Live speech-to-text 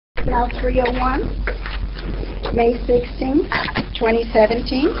Now 3:01, May 16,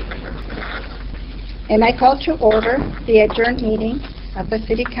 2017. And I call to order the adjourned meeting of the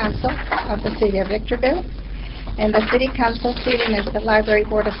City Council of the City of Victorville. And the City Council sitting is the Library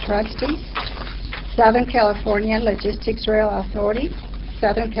Board of Trustees, Southern California Logistics Rail Authority,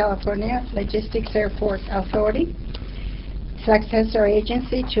 Southern California Logistics Airport Authority, successor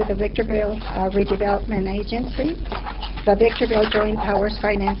agency to the Victorville Redevelopment Agency, the Victorville Joint Powers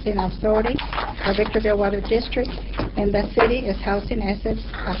Financing Authority, the Victorville Water District, and the city is Housing Assets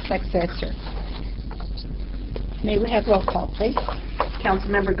successor. May we have roll call, please?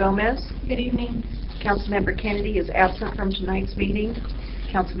 Councilmember Gomez. Good evening. Councilmember Kennedy is absent from tonight's meeting.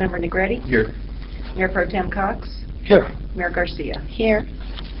 Councilmember Negretti. Here. Mayor Pro Tem Cox. Here. Mayor Garcia. Here.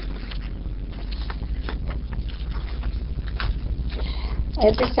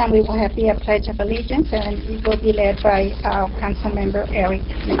 At this time, we will have the Pledge of Allegiance, and it will be led by Councilmember Eric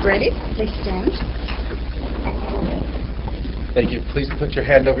Negretti. Please stand. Thank you. Please put your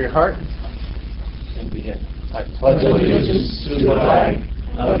hand over your heart and begin. I pledge allegiance to the flag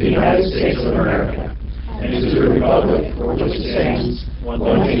of the United States of America and to the republic for which it stands, one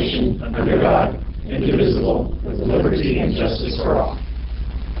nation, under God, indivisible, with liberty and justice for all.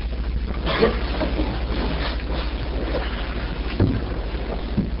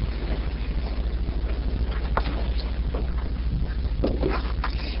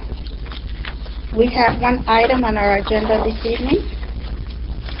 We have one item on our agenda this evening,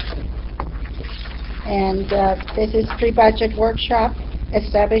 and this is pre-budget workshop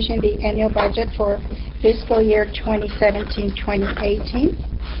establishing the annual budget for fiscal year 2017-2018.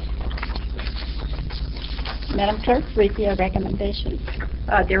 Madam Clerk, read the recommendation.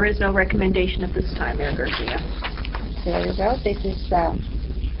 There is no recommendation at this time, Mayor Garcia. Very well. This is at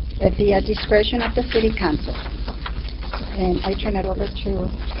the discretion of the City Council. And I turn it over to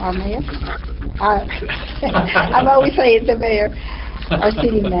our mayor. I'm always saying the mayor, our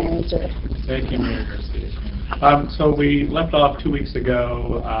city manager. Thank you, Mayor Garcia. So we left off 2 weeks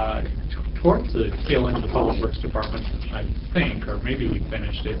ago towards the tail end of the Public Works Department, I think, or maybe we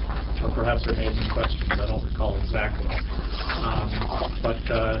finished it, or perhaps there may have been questions. I don't recall exactly. But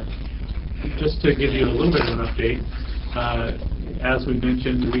just to give you a little bit of an update, as we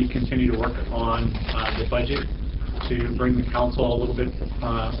mentioned, we continue to work on the budget to bring the council a little bit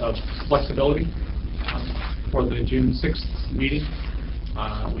of flexibility for the June 6th meeting.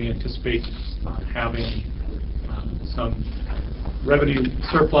 We anticipate having some revenue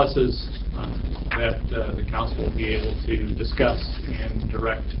surpluses that the council will be able to discuss and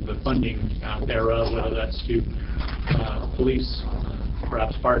direct the funding thereof, whether that's to police,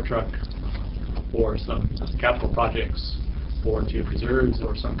 perhaps fire truck, or some capital projects, or to reserves,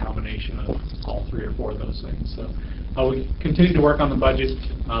 or some combination of all 3 or 4 of those things. So we continue to work on the budget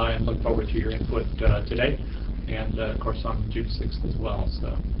and look forward to your input today, and of course on June 6th as well.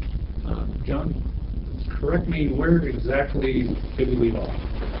 So, John, correct me, where exactly did we leave off?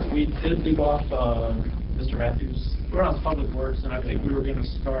 We did leave off, Mr. Matthews. We're on Public Works, and I think we were going to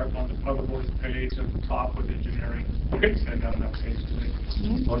start on the Public Works page at the top with engineering. Okay, send down that page today.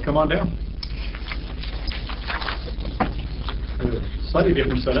 Well, come on down. Slightly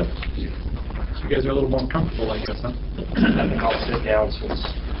different setup. You guys are a little more comfortable, I guess, huh? I think I'll sit down since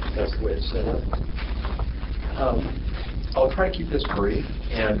that's the way it's set up. I'll try to keep this brief,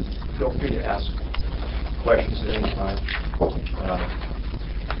 and feel free to ask questions at any time.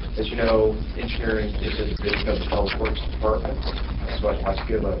 As you know, engineering is a division of the Public Works Department, so I'd like to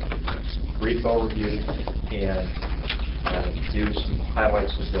give a brief overview and do some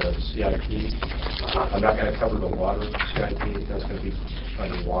highlights of the CIP. I'm not going to cover the water CIP. That's going to be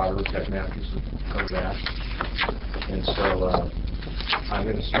under water. Tech Matthews will cover that. And so I'm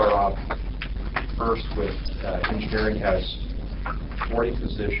going to start off first with engineering has 40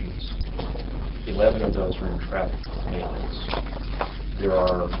 positions. 11 of those are in traffic maintenance. There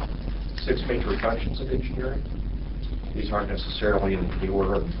are 6 major functions of engineering. These aren't necessarily in the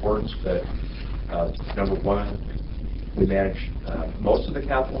order of importance, but number 1, we manage most of the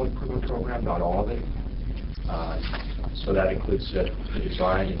capital improvement program, not all of it. So that includes the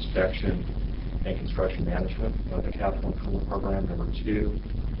design, inspection, and construction management of the capital improvement program. Number 2,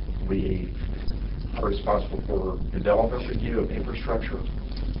 we are responsible for development review of infrastructure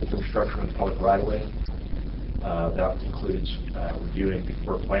in the public right-of-way. That includes reviewing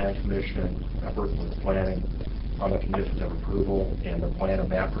before Planning Commission, working with planning on the conditions of approval and the plan of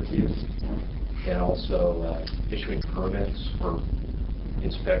map review, and also issuing permits for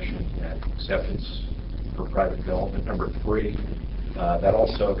inspection and acceptance for private development. Number 3, that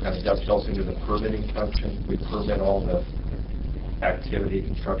also kind of dovetails into the permitting function. We permit all the activity,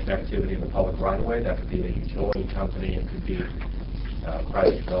 construction activity in the public right-of-way. That could be a utility company, it could be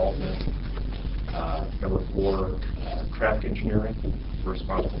private development. Number 4, traffic engineering. We're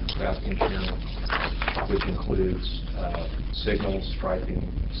responsible for traffic engineering, which includes signals,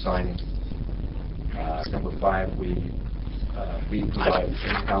 striping, signing. Number 5, we provide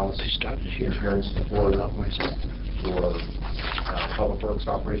in-house engineering support for public works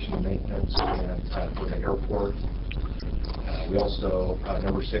operation and maintenance and for the airport. We also,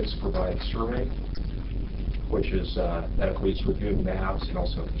 number 6, provide survey, which is that includes reviewing maps and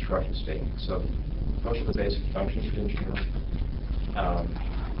also construction statements. So those are the basic functions of engineering.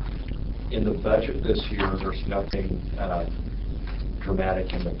 In the budget this year, there's nothing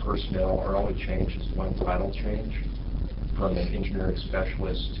dramatic in the personnel. Our only change is one title change from an engineering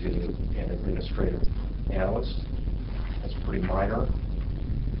specialist to an administrative analyst. That's pretty minor.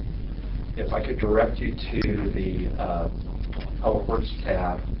 If I could direct you to the Public Works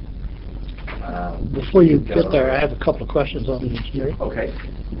tab. Before you get there, I have a couple of questions on the engineering. Okay.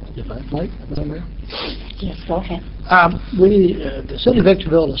 If I might, Madam Mayor. Yes, go ahead. The City of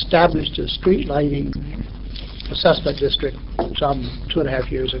Victorville established a street lighting assessment district some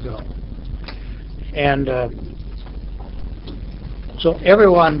 2.5 years ago. And so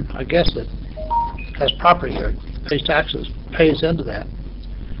everyone, I guess, that has property here, pays taxes, pays into that.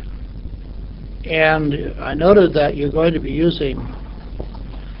 And I noted that you're going to be using,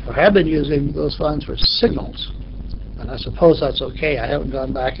 or have been using, those funds for signals. And I suppose that's okay. I haven't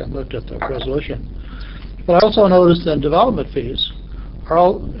gone back and looked at the resolution. But I also noticed that development fees are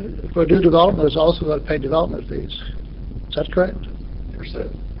all, for new development, is also going to pay development fees. Is that correct?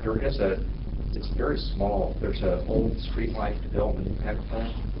 It's very small. There's an old streetlight development impact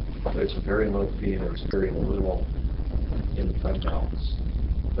plan. There's a very low fee and there's very little in the fund balance.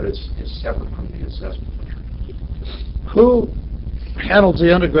 But it's separate from the assessment. Who handles the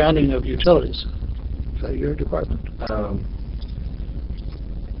undergrounding of utilities? Is that your department?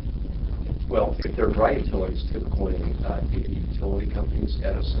 Well, if they're dry utilities, typically the utility companies,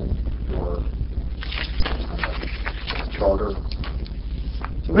 Edison or Charter.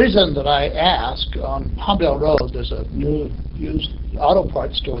 The reason that I ask, on Palmdale Road, there's a new used auto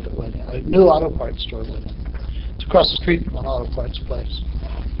parts store that went in, a new auto parts store went in. It's across the street from an auto parts place.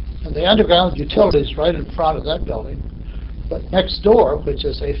 And the underground utilities right in front of that building. But next door, which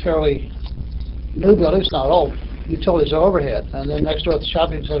is a fairly new building, it's not old, utilities are overhead. And then next door at the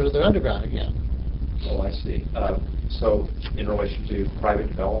shopping center, they're underground again. Oh, I see. So in relation to private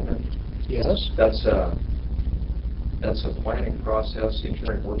development? Yes. That's a planning process.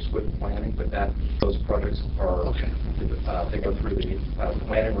 Engineering works with planning, but those projects are, okay. They go through the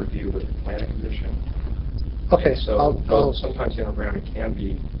planning review with the planning commission. Okay, So sometimes the undergrounding can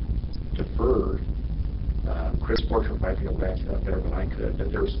be deferred. Chris Borcher might be able to answer that better than I could,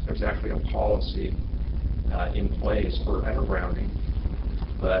 but there's actually a policy in place for undergrounding,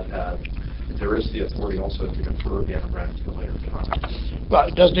 but there is the authority also to defer the undergrounding to a later time. Well,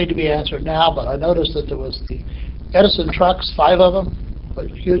 it does need to be answered now, but I noticed that there was the Edison trucks, 5 of them, a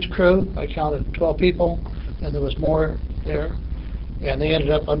huge crew. I counted 12 people, and there was more there. And they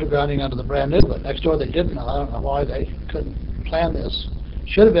ended up undergrounding under the brand new, but next door they didn't. I don't know why they couldn't plan this.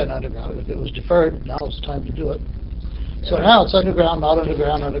 Should have been underground. If it was deferred, now it's time to do it. So now it's underground, not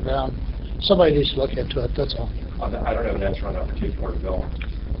underground, underground. Somebody needs to look into it, that's all. I don't have an answer on that particular development.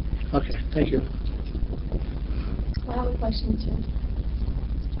 Okay, thank you. I have a question too.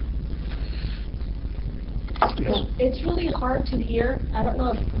 Yes. It's really hard to hear. I don't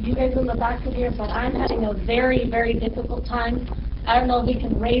know if you guys in the back could hear, but I'm having a very, very difficult time. I don't know if we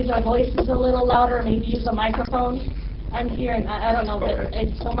can raise our voices a little louder, maybe use a microphone. I'm hearing, I don't know, but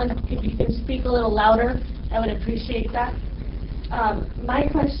Okay. if you can speak a little louder, I would appreciate that. My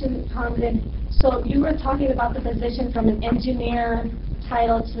question, Condon, so you were talking about the position from an engineer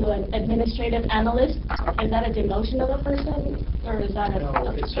title to an administrative analyst. Is that a demotion of a person, or is that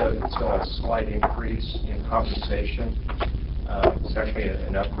No, it's a slight increase in compensation. It's actually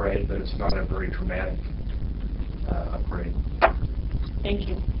an upgrade, but it's not a very dramatic upgrade. Thank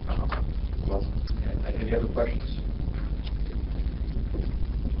you. Well, any other questions?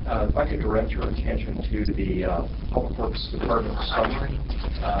 If I could direct your attention to the Public Works Department summary.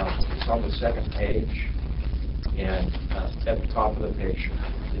 It's on the second page, and at the top of the page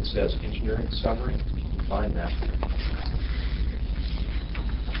it says engineering summary. Find that.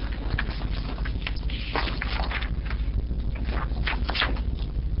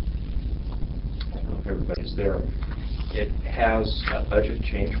 I don't know if everybody's there. It has a budget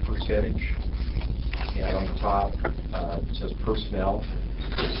change percentage, and on the top it says personnel,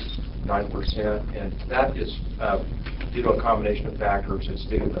 9%, and that is due to a combination of factors. It's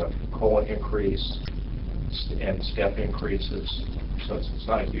due to the COLA increase and step increases, so it's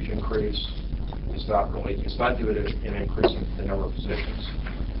not a huge increase. It's not due to an increase in the number of positions.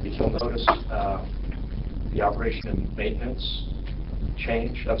 If you'll notice, the operation and maintenance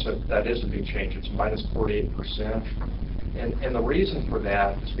change, that is a big change. It's minus 48%. And the reason for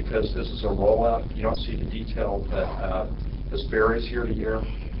that is because this is a rollout. You don't see the detail, but this varies year to year.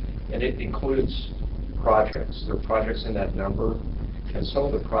 And it includes projects. There are projects in that number. And some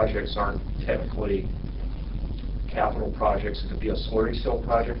of the projects aren't technically capital projects. It could be a slurry seal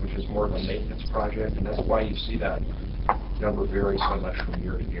project, which is more of a maintenance project. And that's why you see that number vary so much from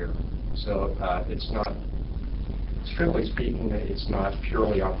year to year. So it's not, strictly speaking, it's not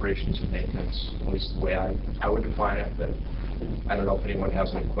purely operations and maintenance, at least the way I would define it. But I don't know if anyone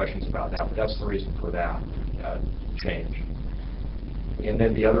has any questions about that, but that's the reason for that change. And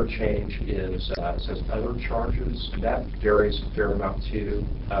then the other change is, it says other charges. That varies a fair amount too,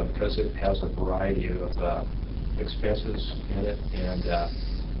 because it has a variety of expenses in it. And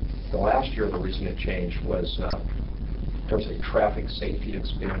the last year, the reason it changed was there was a traffic safety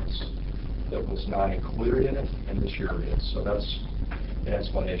expense that was not included in it, and this year it is. So that's an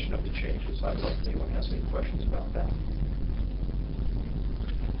explanation of the changes. I don't know if anyone has any questions about that.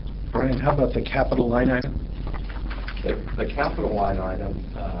 Brian, how about the capital line item? The capital line item,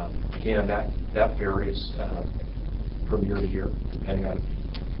 again, that varies from year to year, depending on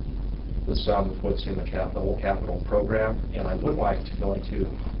the sum of what's in the capital program. And I would like to go into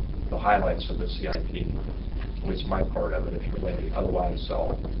the highlights of the CIP, at least my part of it, if you're ready. Otherwise,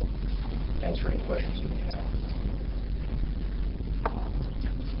 I'll answer any questions you may have.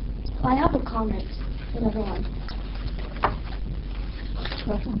 I have a comment from everyone.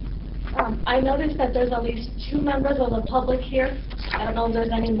 I noticed that there's at least 2 members of the public here. I don't know if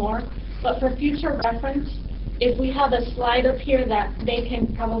there's any more. But for future reference, if we have a slide up here that they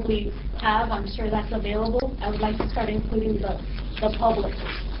can probably have, I'm sure that's available. I would like to start including the public.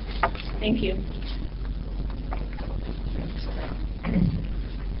 Thank you.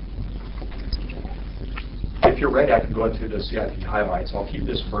 If you're ready, I can go into the CIP highlights. I'll keep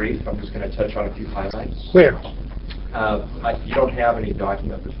this brief. I'm just going to touch on a few highlights. Where? You don't have any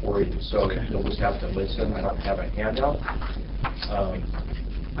document before you, so you'll just have to listen. I don't have a handout.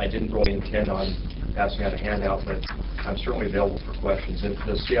 I didn't really intend on passing out a handout, but I'm certainly available for questions. And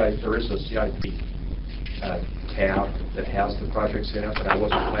there is a CIP tab that has the projects in it, but I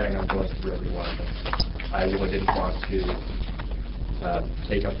wasn't planning on going through every one of them. I really didn't want to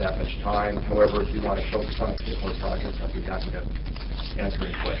take up that much time. However, if you want to focus on a particular project, I'd be happy to answer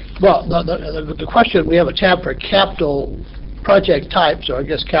any questions. Well, the question, we have a tab for capital project types, or I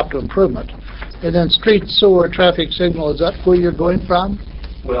guess capital improvement. And then street, sewer, traffic signal, is that where you're going from?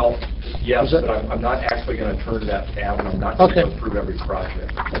 Well, yes, but I'm not actually going to turn to that tab, and I'm not going to go through every project,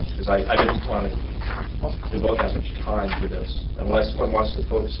 because I didn't want to devote that much time to this. Unless one wants to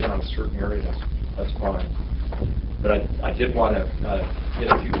focus in on a certain area, that's fine. But I did want to hit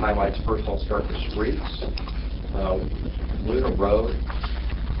a few highlights. First, I'll start with streets. Luna Road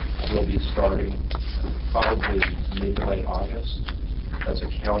will be starting probably mid to late August. That's a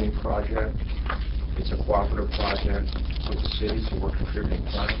county project. It's a cooperative project with the cities who we're contributing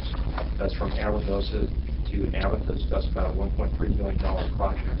funds. That's from Amargosa to Amethyst. That's about a $1.3 million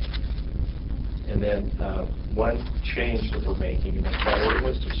project. And then one change that we're making in the priority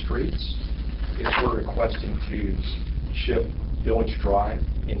list of streets is we're requesting to shift Village Drive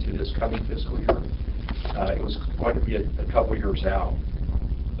into this coming fiscal year. It was going to be a couple years out,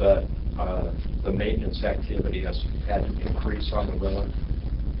 but the maintenance activity has had to increase on the road,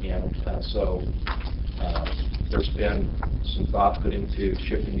 and so there's been some thought put into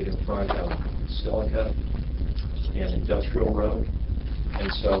shifting it in front of Silica and Industrial Road,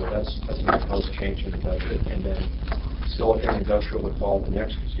 and so that's a proposed change in the budget. And then Silica and Industrial would fall the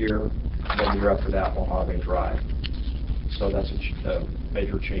next year, and then the year after that, Mojave Drive. So that's a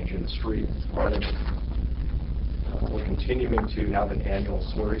major change in the street part of it. We're continuing to have an annual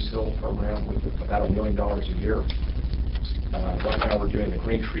slurry seal program with about $1 million a year. Right now we're doing the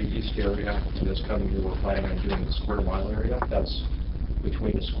Green Tree East area. And this coming year we're planning on doing the Square Mile area. That's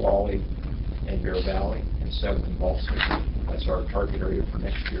between Nisqually and Bear Valley and 7th and Balsam. That's our target area for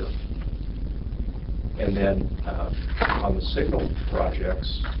next year. And then on the signal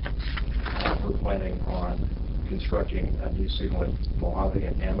projects, we're planning on constructing a new signal at Mojave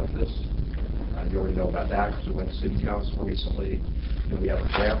and Amethyst. You already know about that because we went to City Council recently. And we have a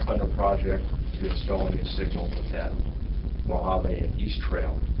grant funder project to install a new signal at Mojave and East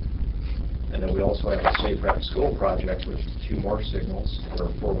Trail. And then we also have a Safe Route to School project with 2 more signals that are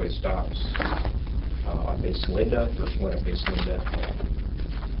 4-way stops on Mesa Linda. There's one at Mesa Linda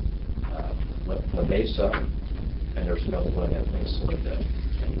and La Mesa, and there's another one at Mesa Linda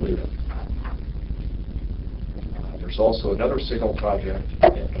and Luna. There's also another signal project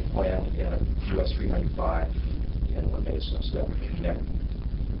planned at US 395 in La Mesa, so that would connect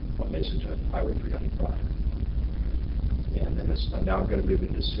La Mesa to Highway 395. And then now I'm going to move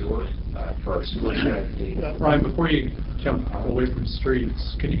into sewer. For our sewer connectivity. Ryan, before you jump away from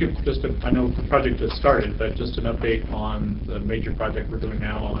streets, can you give just I know the project has started, but just an update on the major project we're doing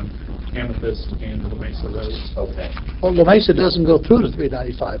now on Amethyst and La Mesa roads? Okay. Well, La Mesa doesn't go through the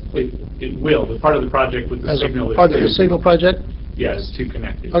 395. It will, but part of the project with the As signal. a part of the signal project? Yeah, it's to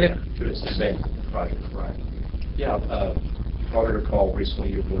connect it. Okay. To It's the same project, right? Yeah, probably recall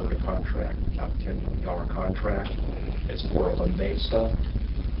recently you awarded a contract, about $10 million contract. It's for La Mesa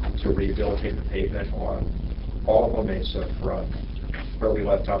to rehabilitate the pavement on all of La Mesa from where we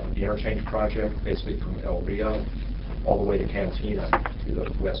left off with the interchange project, basically from El Rio all the way to Cantina to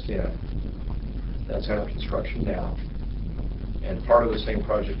the west end. That's under construction now. And part of the same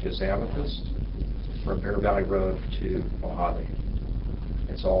project is Amethyst from Bear Valley Road to Mojave.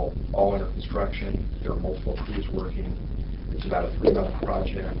 It's all under construction. There are multiple crews working. It's about a 3-month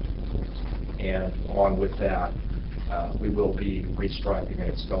project. And along with that, we will be restriping and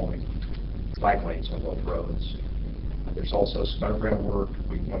installing bike lanes on both roads. There's also some underground work.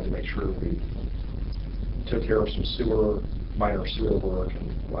 We wanted to make sure we took care of some minor sewer work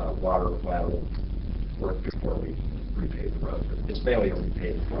and water lateral work before we repave the road. It's mainly a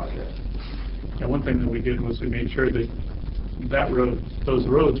repaving project. And one thing that we did was we made sure that those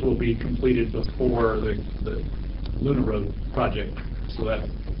roads will be completed before the Luna Road project, so that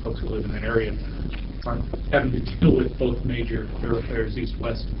folks who live in that area aren't having to deal with both major thoroughfares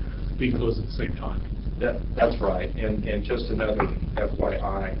east-west being closed at the same time. That's right. And just another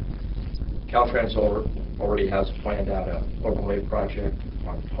FYI, Caltrans already has planned out an overlay project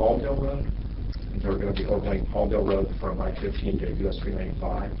on Palmdale Road. They're going to be overlaying Palmdale Road from I-15 to US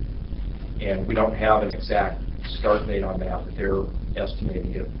 395. And we don't have an exact start date on that, but they're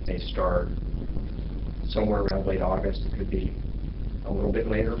estimating it may start somewhere around late August. It could be a little bit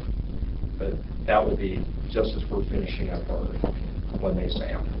later, but that will be just as we're finishing up our La Mesa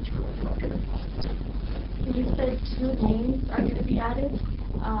Amethyst project. You said 2 lanes are going to be added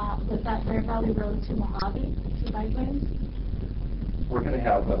with that Bear Valley Road to Mojave, 2 bike lanes? We're going to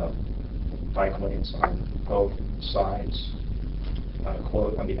have bike lanes on both sides,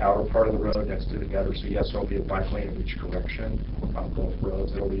 on the outer part of the road next to the gutter. So yes, there'll be a bike lane in each direction on both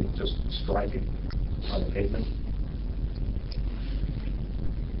roads. It'll be just striping on the pavement.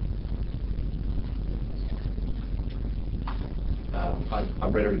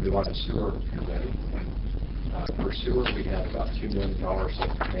 I'm ready to do on the sewer if you're ready. For sewer, we have about $2 million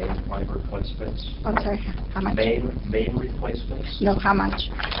of main line replacements. I'm sorry, how much? Main replacements. No, how much?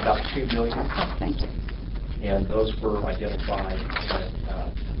 About $2 million. Oh, thank you. And those were identified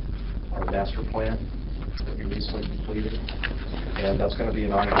in our master plan that we recently completed. And that's going to be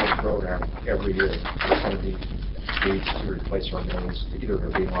an ongoing program every year. We're going to be needs to replace our mains, either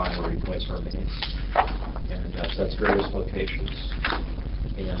reline or replace our mains. And that's various locations.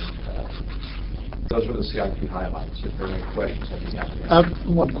 And those are the CIP highlights. If there are any questions, I'd be happy to I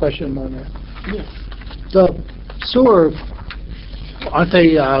have one question on that. The sewer, aren't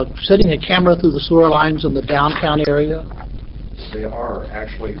they setting a camera through the sewer lines in the downtown area? They are.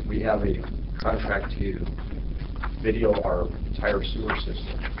 Actually, we have a contract to video our entire sewer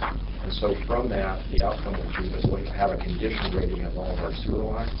system. And so from that, the outcome will be that we'll have a condition rating of all of our sewer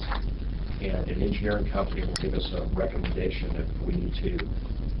lines. And an engineering company will give us a recommendation if we need to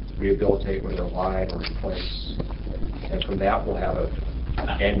rehabilitate with a line or replace. And from that, we'll have an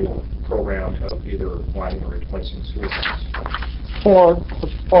annual program of either lining or replacing sewer lines. For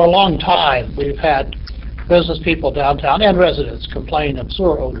a long time, we've had business people downtown and residents complain of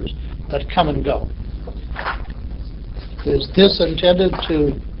sewer odors that come and go. Is this intended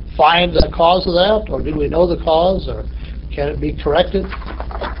to find the cause of that, or do we know the cause, or can it be corrected?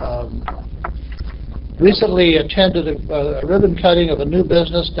 Recently attended a ribbon cutting of a new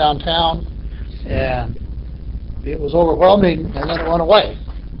business downtown, and it was overwhelming, and then it went away.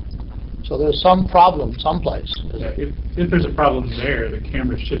 So there's some problem someplace. If there's a problem there, the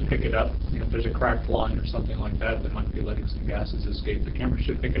cameras should pick it up. You know, if there's a cracked line or something like that that might be letting some gases escape, the camera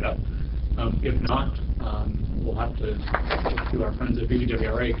should pick it up. If not, we'll have to look to our friends at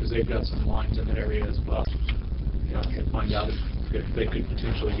BVWRA because they've got some lines in that area as well. You know, to find out if they could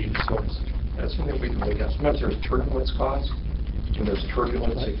potentially be the source. That's something we can look at. Sometimes there's turbulence caused. When there's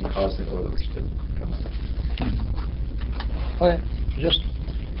turbulence, it can cause the odors to come up. Okay, just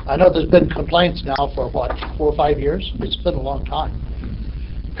I know there's been complaints now for, what, 4 or 5 years? It's been a long time.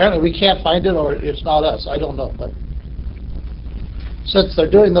 Apparently, we can't find it, or it's not us. I don't know, but since they're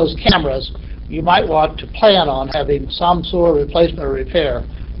doing those cameras, you might want to plan on having some sort of replacement or repair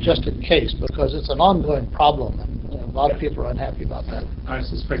just in case, because it's an ongoing problem, and a lot of people are unhappy about that. I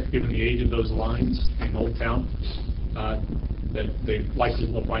suspect, given the age of those lines in Old Town, that they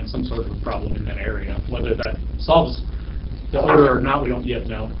likely will find some sort of problem in that area. Whether that solves the odor or not, we don't yet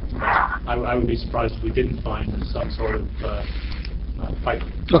know. I would be surprised if we didn't find some sort of pipe.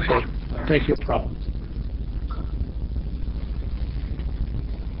 Okay, thank you. Problem.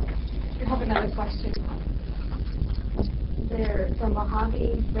 I have another question. The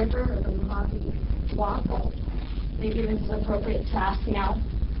Mojave River or the Mojave Walk, maybe this is appropriate to ask now.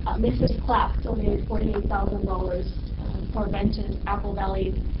 Mrs. Clapp donated $48,000 for benches, Apple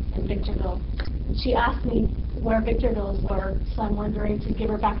Valley, and Victorville. She asked me where Victorville's were, so I'm wondering to give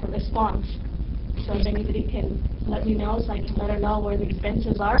her back a response. So if anybody can let me know, so I can let her know where these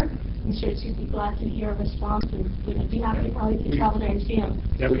benches are. I'm sure she'd be glad to hear a response, and we'd be happy probably to travel there and see them.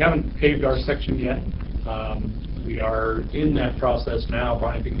 Yeah, we haven't paved our section yet. We are in that process now.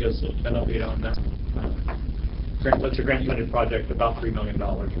 Brian, if you can give us an update on that. That's a grant-funded project, about $3 million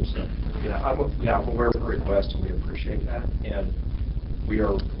or so. Yeah, I'm aware of the request, and we appreciate that. And we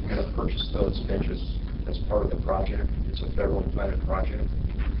are going to purchase those benches as part of the project. It's a federally funded project.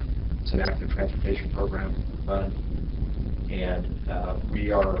 It's an active transportation program fund. And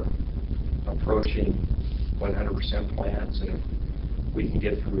we are approaching 100% plans. And if we can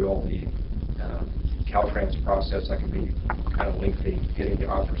get through all the Caltrans process, that can be kind of lengthy, getting the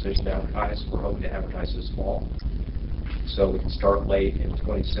authorization to advertise. We're hoping to advertise this fall, so we can start late in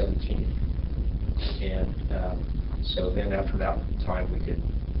 2017. And so then after that time, we could,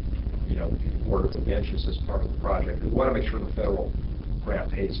 we could order the benches as part of the project. We want to make sure the federal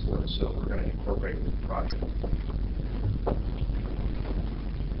grant pays for it, so we're going to incorporate it with the project.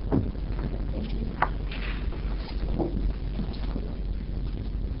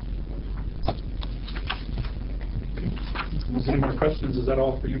 Is there any more questions? Is that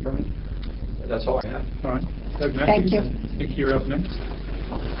all for you, Brian? That's all I have. All right. Doug Matthews, Thank you. I think you're up next.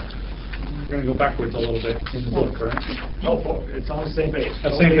 We're going to go backwards a little bit in the book, correct? Oh, it's on the same page.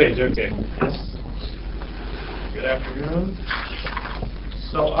 Same page, okay. Yes. Good afternoon.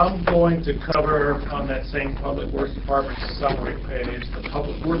 So I'm going to cover on that same Public Works Department summary page, the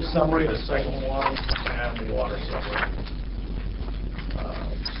Public Works summary, the second one, and the water summary.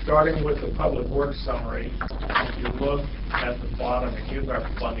 Starting with the Public Works summary, if you look at the bottom, and here's our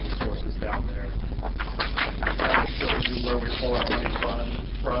funding sources down there. That shows you where we pull our money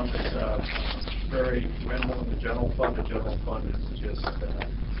from. It's very minimal in the general fund. The general fund is just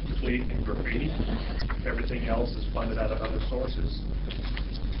fleet and graffiti. Everything else is funded out of other sources.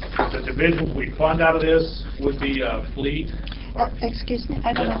 The divisions we fund out of this would be fleet. Excuse me,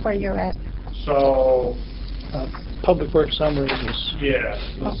 I don't know where you're at. So, Public Works summary is, yeah.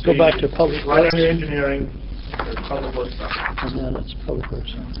 you'll go see back to Public Right Works. under engineering, there's Public Works summary. and then it's Public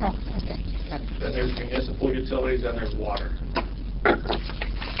Works summary. Oh, okay. Got it. Then there's municipal utilities, and there's water.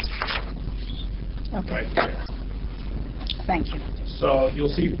 Okay, Right there. thank you. So you'll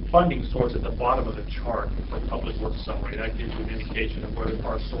see funding source at the bottom of the chart for Public Works summary. That gives you an indication of where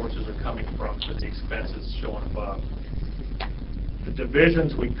our sources are coming from for the expenses shown above. The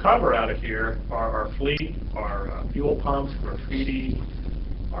divisions we cover out of here are our fleet, our fuel pumps, graffiti,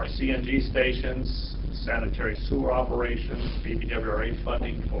 our CNG stations, sanitary sewer operations, BBWRA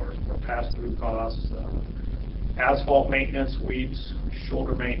funding for pass-through costs, asphalt maintenance, weeds,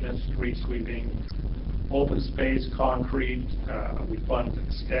 shoulder maintenance, street sweeping, open space, concrete. We fund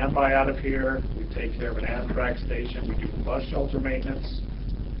standby out of here. We take care of an Amtrak station. We do bus shelter maintenance.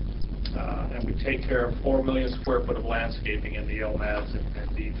 And we take care of 4 million square foot of landscaping in the LMADs and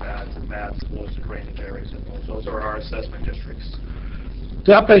DFADs and MADs, lowest drainage areas. And those are our assessment districts.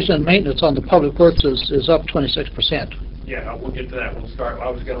 The operation and maintenance on the Public Works is up 26%. Yeah, we'll get to that. We'll start. I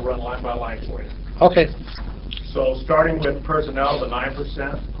was going to run line by line for you. Okay. So starting with personnel, the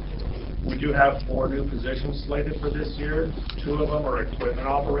 9%. We do have 4 new positions slated for this year. 2 of them are equipment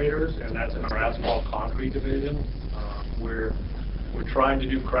operators, and that's in our asphalt concrete division. We're trying to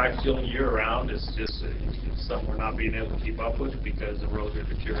do crack sealing year-round. It's just it's something we're not being able to keep up with because the roads are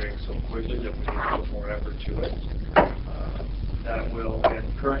deteriorating so quickly that we need to put more effort to it.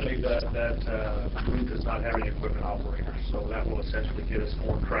 And currently that group does not have any equipment operators, so that will essentially get us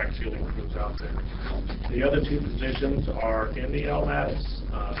more crack sealing crews out there. The other 2 positions are in the LMADs.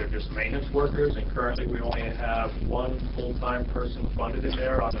 They're just maintenance workers, and currently we only have 1 full-time person funded in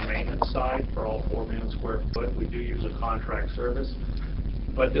there on the maintenance side for all 4 million square foot. We do use a contract service.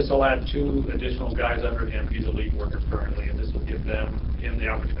 But this will add 2 additional guys under him. He's a lead worker currently, and this will give him the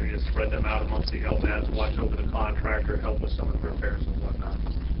opportunity to spread them out amongst the LMADs, watch over the contractor, help with some of the repairs and whatnot.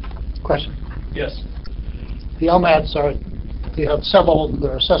 Question. Yes. The LMADs they have several of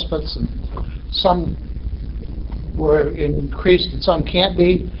their assessments, and some were increased and some can't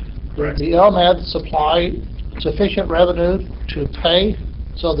be. Correct. The LMAD supply sufficient revenue to pay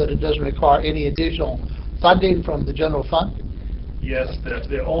so that it doesn't require any additional funding from the general fund? Yes,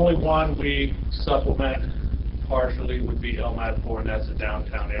 the only one we supplement partially would be LMAD 4, and that's the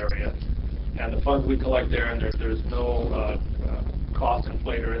downtown area. And the funds we collect there, and there's no cost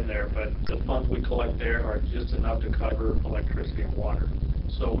inflator in there, but the funds we collect there are just enough to cover electricity and water.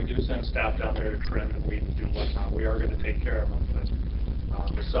 So we do send staff down there to trim and weed and do whatnot. We are going to take care of them,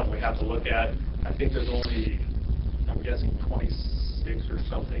 but there's something we have to look at. I think there's only, I'm guessing, 26 or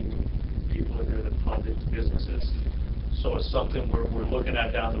something people in there that funded businesses. So it's something we're looking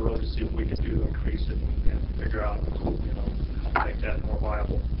at down the road to see if we can do to increase it and figure out, how to make that more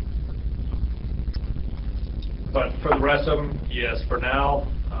viable. But for the rest of them, yes, for now,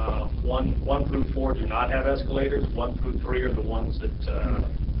 1 through 4 do not have escalators. 1 through 3 are the ones that,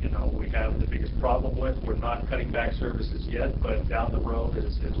 we have the biggest problem with. We're not cutting back services yet, but down the road,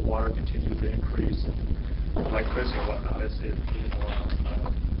 as water continues to increase and electricity and whatnot,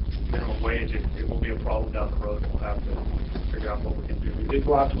 minimum wage, it will be a problem down the road. We'll have to figure out what we can do. We did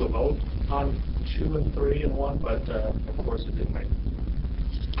go out to a vote on 2 and 3 and 1, but of course it didn't make it.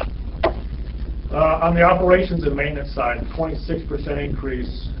 On the operations and maintenance side, 26%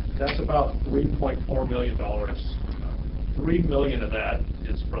 increase, that's about $3.4 million. $3 million of that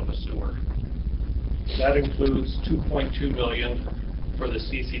is from the sewer. That includes $2.2 million for the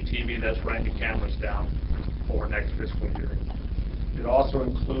CCTV that's running the cameras down for next fiscal year. It also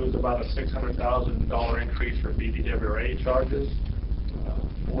includes about a $600,000 increase for BDWRA charges,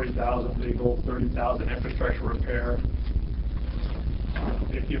 $40,000 legal, $30,000 infrastructure repair.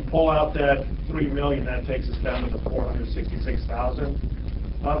 If you pull out that $3 million, that takes us down to the $466,000.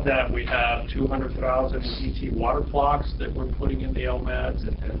 Of that, we have $200,000 ET water clocks that we're putting in the LMADs,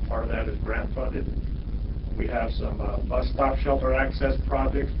 and part of that is grant funded. We have some bus stop shelter access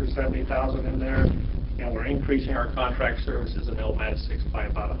projects for $70,000 in there, and we're increasing our contract services in LMAD 6 by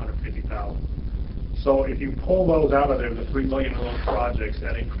about $150,000. So if you pull those out of there, the $3 million of those projects,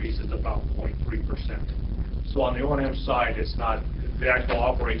 that increase is about 0.3%. So on the O&M side, it's not, the actual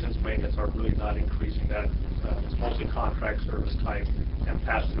operations maintenance are really not increasing that. It's mostly contract service type and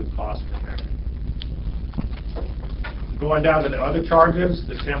pass-through costs in there. Going down to the other charges,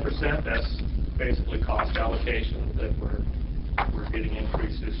 the 10%, that's basically cost allocation that we're getting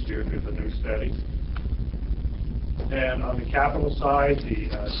increased this year through the new study. And on the capital side, the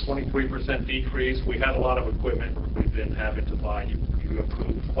 23% decrease, we had a lot of equipment we've been having to buy. You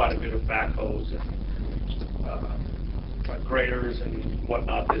approved quite a bit of backhoes and graders and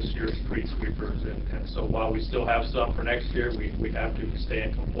whatnot this year, street sweepers, and so while we still have some for next year, we have to stay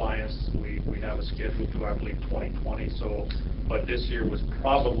in compliance. We have a schedule to, I believe, 2020. So, but this year was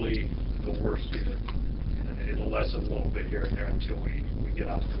probably the worst year, and it'll lessen a little bit here and there until we get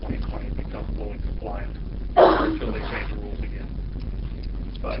out to 2020 and become fully compliant until they change the rules again.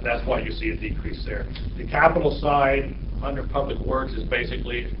 But that's why you see a decrease there. The capital side under Public Works is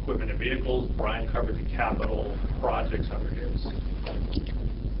basically equipment and vehicles. Brian covered the capital projects under his.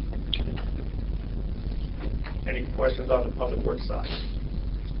 Any questions on the Public Works side?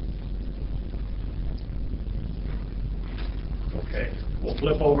 Okay, we'll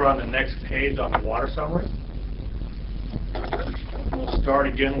flip over on the next page on the water summary. We'll start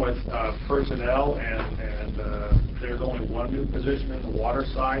again with personnel, and there's only one new position in the water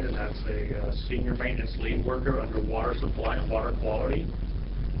side, and that's a senior maintenance lead worker under water supply and water quality.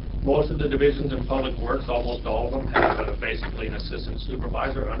 Most of the divisions in Public Works, almost all of them, have basically an assistant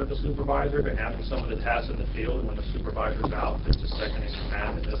supervisor under the supervisor to handle some of the tasks in the field, and when the supervisor's out, there's a second in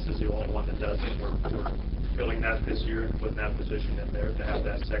command, and this is the only one that does it. We're filling that this year and putting that position in there to have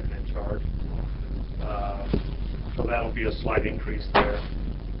that second in charge. So that'll be a slight increase there.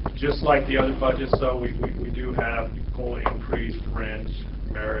 Just like the other budgets, though, we do have COLA increase, fringe,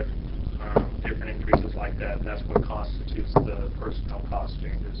 merit, different increases like that, and that's what constitutes the personnel cost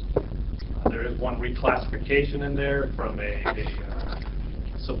changes. There is one reclassification in there from a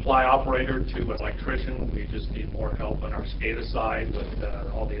supply operator to an electrician. We just need more help on our SCADA side with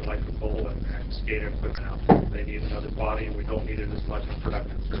all the electrical and SCADA equipment out there. They need another body, and we don't need it as much in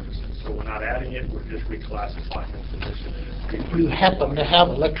productive services. So we're not adding it, we're just reclassifying the position. You happen to have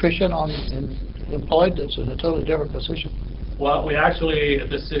an electrician employed that's in a totally different position? Well, we actually, at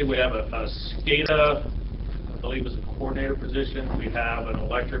this city, we have a SCADA believe is a coordinator position. We have an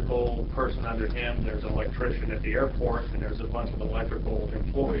electrical person under him, there's an electrician at the airport, and there's a bunch of electrical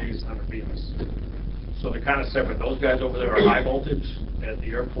employees under Bemis. So they're kind of separate. Those guys over there are high voltage at the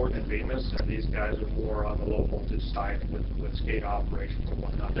airport in Bemis, and these guys are more on the low voltage side with SCADA operations and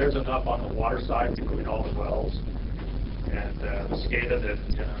whatnot. There's enough on the water side between all the wells and the SCADA that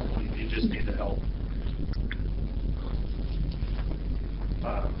you just need the help.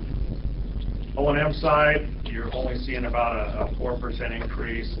 O&M side, you're only seeing about a 4%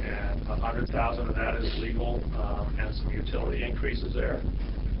 increase, and 100,000 of that is legal and some utility increases there.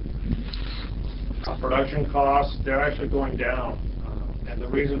 Production costs, they're actually going down, and the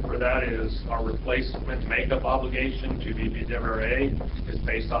reason for that is our replacement makeup obligation to BBWRA is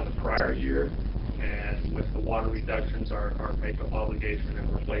based on the prior year, and with the water reductions, our makeup obligation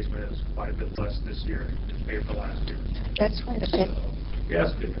and replacement is quite a bit less this year compared to last year. That's quite a bit.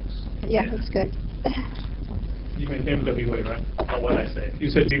 Yes, it is. Yeah, that's good. You meant MWA, right? Oh, what did I say? You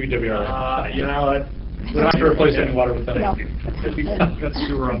said BBWRA. You know what? We're not going to replace any water with that. No. That's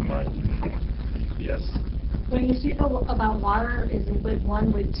sewer on mine. Yes. When you speak about water, is it WID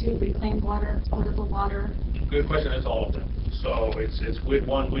 1, WID 2, reclaimed water, potable water? Good question. It's all of them. So it's WID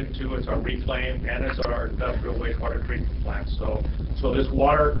 1, WID 2, it's our reclaim, and it's our industrial wastewater treatment plant. So this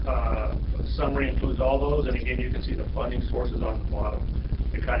water summary includes all those, and again, you can see the funding sources on the bottom.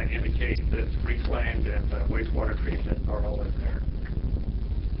 They kind of indicate that reclaimed and wastewater treatment are all in there.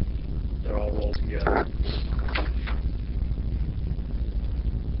 They're all rolled together.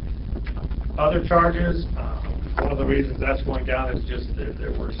 Other charges, one of the reasons that's going down is just that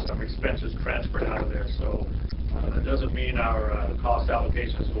there were some expenses transferred out of there. So that doesn't mean our cost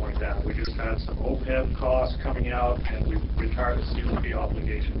allocation is going down. We just had some OPEB costs coming out, and we retired the COP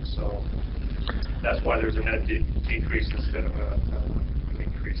obligation. So that's why there's a net decrease instead of an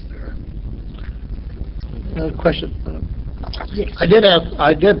increase there. Another question. I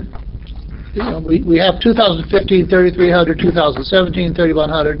did. You know, we have 2015 3,300, 2017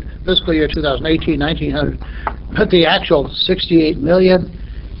 3,100, fiscal year 2018 1,900, but the actual 68 million.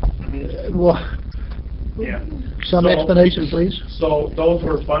 Well, Yeah. some explanation, please. So those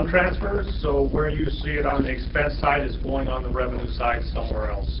were fund transfers. So where you see it on the expense side is going on the revenue side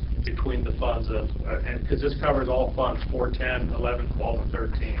somewhere else between the funds of, and because this covers all funds 4, 10, 11, 12, and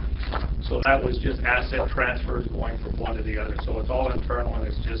 13. So that was just asset transfers going from one to the other. So it's all internal, and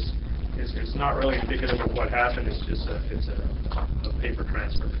it's not really indicative of what happened. It's just a paper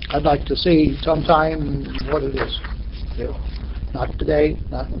transfer. I'd like to see sometime what it is. Not today,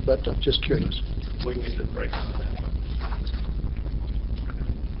 but I'm just curious. We can get the breakdown of that.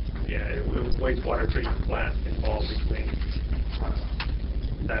 Yeah, it was wastewater treatment plant involved between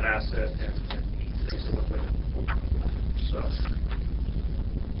that asset and things of it. So.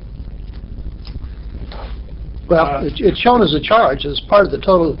 Well, it's shown as a charge as part of the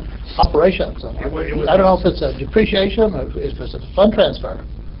total operations. I don't know if it's a depreciation or if it's a fund transfer.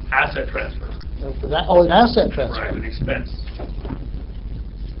 Asset transfer. Oh, an asset transfer. Right, an expense.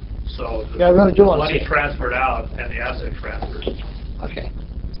 So the Yeah, I really do want to money see it. transferred out and the asset transferred. Okay,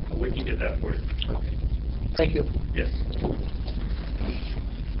 We can get that for you. thank you. Yes.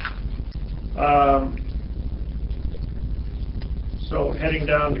 So heading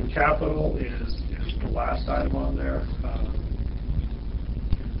down to capital is the last item on there.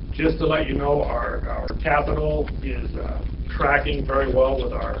 Just to let you know, our capital is tracking very well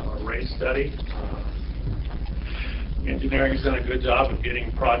with our rate study. Engineering's done a good job of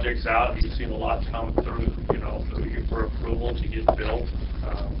getting projects out. You've seen a lot come through, for approval to get built.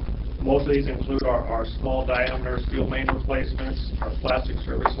 Most of these include our small diameter steel main replacements, our plastic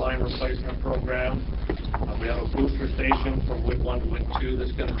service line replacement program. We have a booster station from WID 1 to WID 2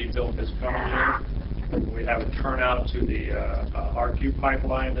 that's going to be built this coming year. We have a turnout to the RQ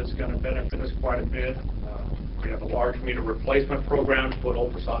pipeline that's going to benefit us quite a bit. We have a large meter replacement program to put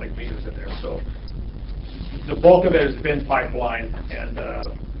ultrasonic meters in there. So the bulk of it has been pipeline, and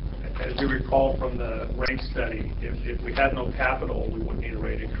as you recall from the rate study, if we had no capital, we wouldn't need a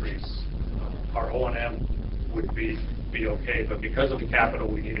rate increase. Our O&M would be okay, but because of the capital,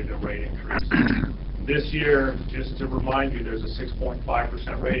 we needed a rate increase. This year, just to remind you, there's a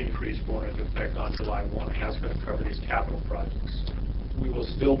 6.5% rate increase going into effect on July 1, and that's going to cover these capital projects. We will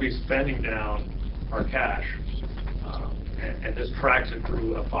still be spending down our cash, and this tracks it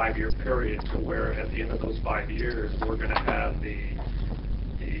through a 5-year period to where at the end of those 5 years, we're going to have the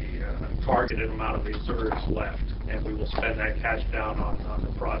targeted amount of reserves left, and we will spend that cash down on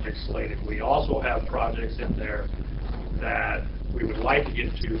the projects slated. We also have projects in there that we would like to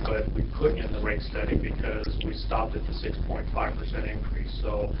get to, but we couldn't in the rate study because we stopped at the 6.5% increase.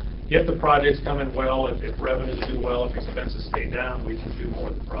 So if the projects come in well, if revenues do well, if expenses stay down, we can do more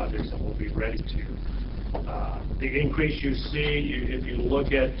of the projects and we'll be ready to. The increase you see, if you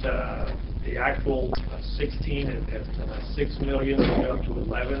look at the actual 16 at 6 million, we go up to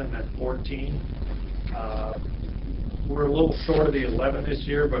 11 and then 14. We're a little short of the 11 this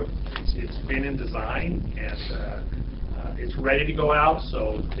year, but it's been in design and it's ready to go out,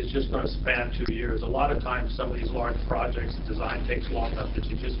 so it's just going to span 2 years. A lot of times, some of these large projects, design takes long enough that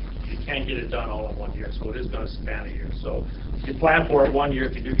you can't get it done all in 1 year, so it is going to span a year. So if you plan for it 1 year,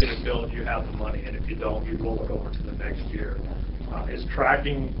 if you do get it built, you have the money, and if you don't, you roll it over to the next year. It's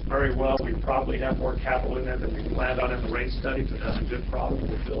tracking very well. We probably have more capital in there than we planned on in the rate study, but that's a good problem.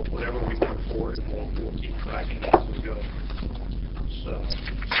 We'll build whatever we can afford, and we'll keep tracking it as we go. So.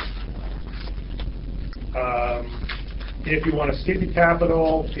 If you want to see the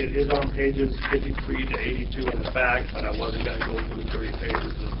capital, it is on pages 53 to 82 in the back, but I wasn't going to go through 30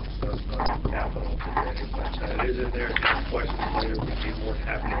 pages of capital today. But it is in there. If you have questions later, we'd be more than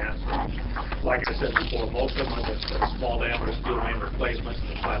happy to answer. Like I said before, most of them are just small diameter steel main replacements and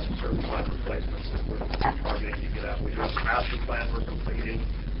the plastic surface line replacements that we're targeting to get out. We do have a master plan we're completing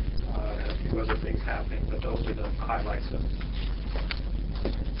and a few other things happening, but those are the highlights of it.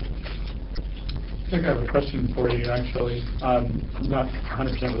 I think I have a question for you, actually. Not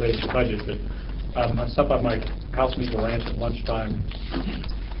 100% related to budget, but I stopped by my house meet ranch at lunchtime.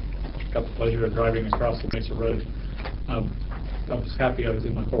 Got the pleasure of driving across the Mesa Road. I was happy I was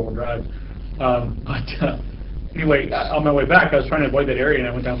in my four-wheel drive. Anyway, on my way back, I was trying to avoid that area, and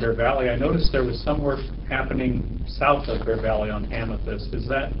I went down Bear Valley. I noticed there was some work happening south of Bear Valley on Amethyst. Is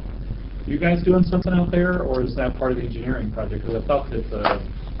that you guys doing something out there, or is that part of the engineering project? Because I thought that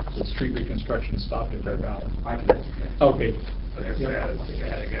the street reconstruction stopped at Bear Valley. Okay.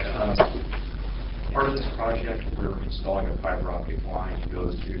 Part of this project, we're installing a fiber optic line that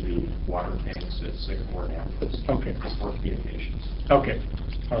goes through the water tanks at Sycamore and Amethyst. Okay. For communications. Okay.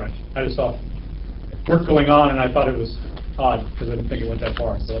 All right. I just saw work going on, and I thought it was odd because I didn't think it went that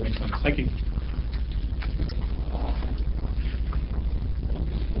far. So that makes sense. Thank you.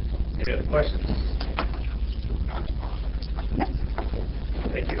 Any other questions? No.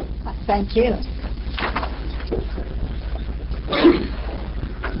 Thank you. Thank you.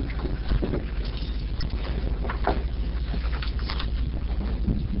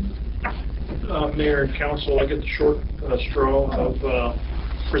 Mayor and Council, I get the short straw of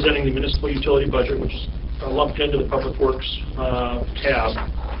presenting the municipal utility budget, which is lumped into the Public Works tab.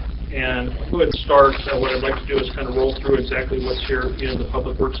 And I'll go ahead and start. What I'd like to do is kind of roll through exactly what's here in the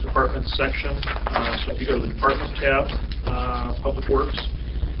Public Works Department section. So if you go to the Department tab, Public Works,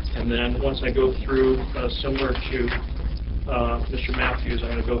 and then once I go through, similar to Mr. Matthews,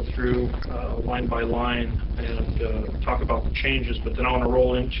 I'm going to go through line by line and talk about the changes, but then I want to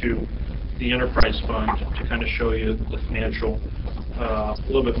roll into the enterprise fund to kind of show you the financial, a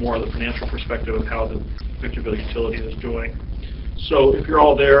little bit more of the financial perspective of how the Victorville utility is doing. So if you're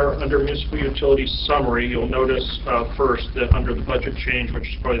all there, under municipal utility summary, you'll notice first that under the budget change, which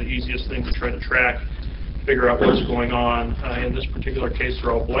is probably the easiest thing to try to track, figure out what's going on. In this particular case,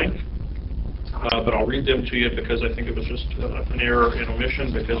 they're all blank, but I'll read them to you because I think it was just an error in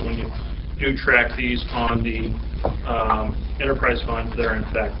omission, because when you do track these on the enterprise fund, they're in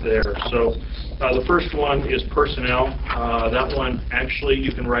fact there. So the first one is personnel. That one, actually,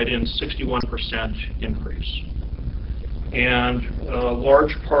 you can write in 61% increase. And a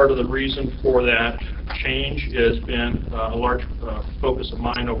large part of the reason for that change has been a large focus of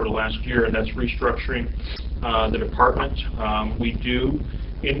mine over the last year, and that's restructuring the department. We do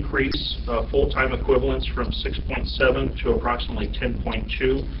increase full-time equivalents from 6.7 to approximately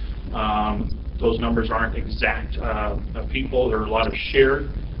 10.2. Those numbers aren't exact people. There are a lot of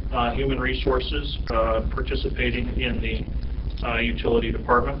shared human resources participating in the utility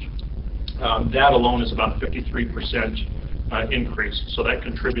department. That alone is about 53% increase, so that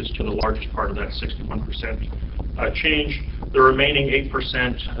contributes to the largest part of that 61% change. The remaining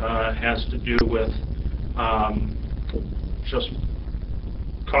 8% has to do with just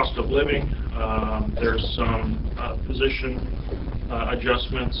cost of living. There's some position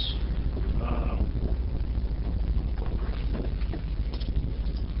adjustments.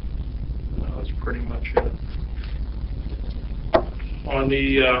 That's pretty much it. On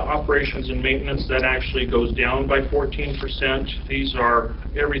the operations and maintenance, that actually goes down by 14%. These are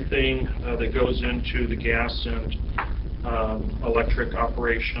everything that goes into the gas and electric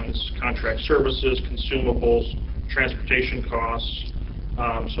operations, contract services, consumables, transportation costs.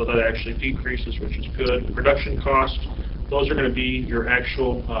 So that actually decreases, which is good. Production costs, those are going to be your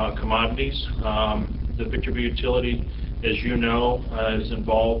actual commodities. The Victorville utility as you know, is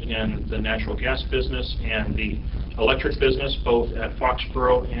involved in the natural gas business and the electric business, both at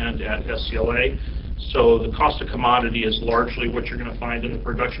Foxborough and at SCLA. So the cost of commodity is largely what you're going to find in the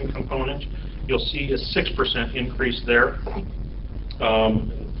production component. You'll see a 6% increase there.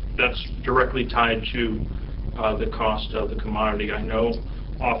 That's directly tied to the cost of the commodity. I know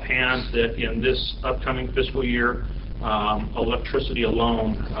offhand that in this upcoming fiscal year, electricity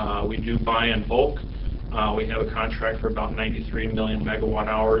alone, we do buy in bulk. We have a contract for about 93 million megawatt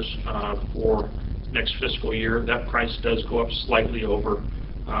hours for next fiscal year. That price does go up slightly over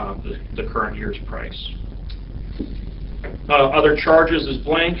the current year's price. Other charges is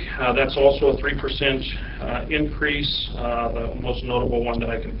blank. That's also a 3% increase. The most notable one that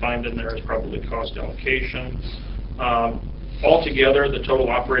I can find in there is probably cost allocation. Altogether, the total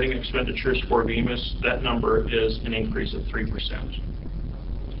operating expenditures for VEMUS, that number is an increase of 3%.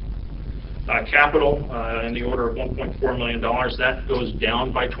 Capital in the order of $1.4 million, that goes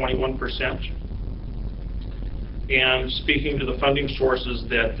down by 21%. And speaking to the funding sources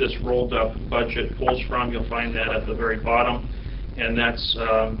that this rolled up budget pulls from, you'll find that at the very bottom, and that's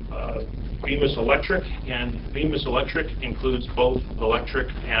VEMUS Electric, and VEMUS Electric includes both electric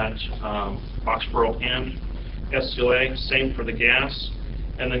at Foxborough and SCLA, same for the gas,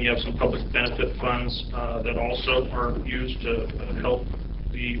 and then you have some public benefit funds that also are used to help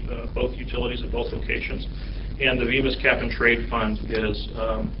both utilities at both locations. And the VEMUS Cap and Trade Fund is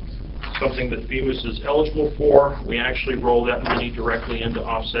something that VEMUS is eligible for. We actually roll that money directly into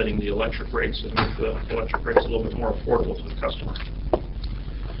offsetting the electric rates and make the electric rates a little bit more affordable to the customer.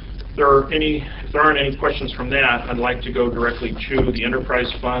 If there aren't any questions from that, I'd like to go directly to the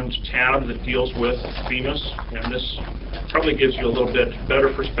Enterprise Fund tab that deals with VEMUS, and this probably gives you a little bit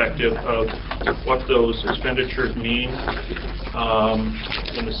better perspective of what those expenditures mean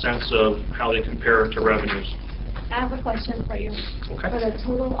in the sense of how they compare to revenues. I have a question for you. Okay. For the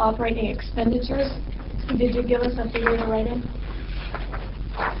total operating expenditures, did you give us a figure to write in?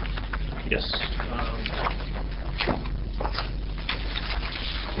 Yes.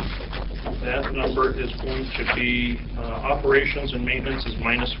 That number is going to be operations and maintenance is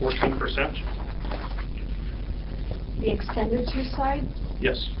minus 14%. The expenditure side,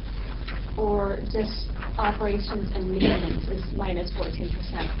 Yes. or just operations and maintenance is minus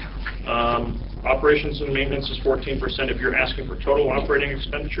 14%? Operations and maintenance is 14%. If you're asking for total operating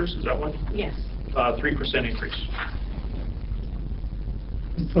expenditures, is that one? Yes. 3% increase.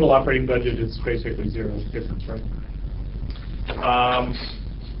 The total operating budget is basically zero difference, right?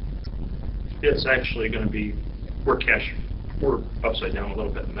 It's actually going to be, we're upside down a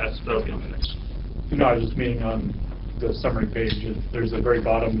little bit, and that'll be on the next. No, I was just meaning on the summary page, there's a very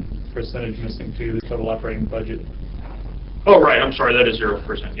bottom percentage missing to the total operating budget. Oh, right, I'm sorry, that is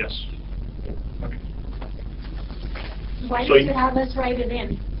 0%, yes. Okay. Why So did you- you have us write it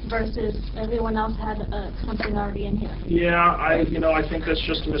in versus everyone else had something already in here? Yeah, I think that's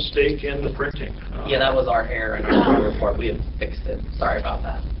just a mistake in the printing. Yeah, that was our error in our report. We have fixed it. Sorry about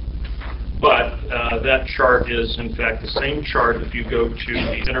that. But that chart is, in fact, the same chart if you go to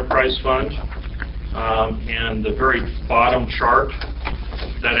the Enterprise Fund, and the very bottom chart,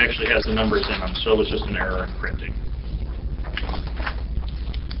 that actually has the numbers in them, so it was just an error in printing.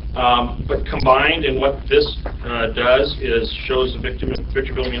 But combined, and what this does is shows the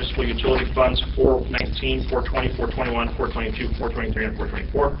Victorville Municipal Utility Funds 419, 420, 421, 422, 423, and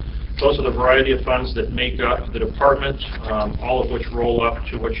 424. Those are the variety of funds that make up the department, all of which roll up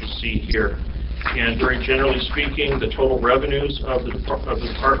to what you see here. And very generally speaking, the total revenues of the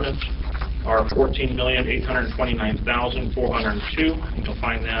department are $14,829,402. You'll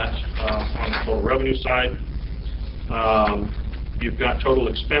find that on the total revenue side. You've got total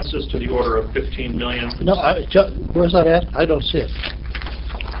expenses to the order of $15 million. No, where's that at? I don't see it.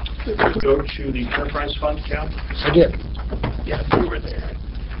 Go to the Enterprise Fund tab. I did. Yeah, over there.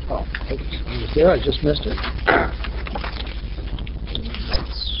 Oh, it was there, I just missed it.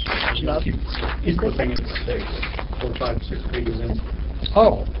 It's not, He's looking at the page, 4, 5, 6 pages in.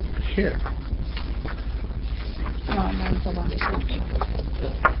 oh, here. No, mine's the one.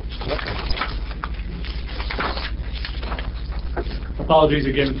 Apologies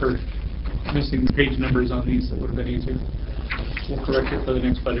again for missing page numbers on these. That would have been easier. We'll correct it for the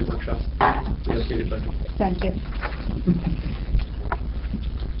next budget workshop. The updated budget. Thank you.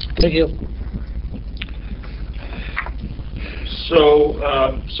 Thank you.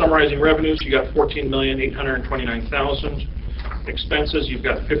 So, summarizing revenues, you got $14,829,000. Expenses, you've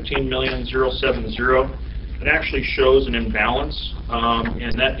got $15,070. It actually shows an imbalance,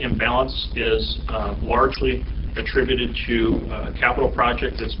 and that imbalance is largely attributed to a capital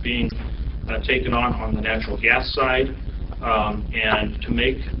project that's being taken on the natural gas side. And to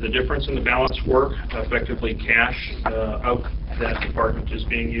make the difference in the balance work, effectively cash out that department is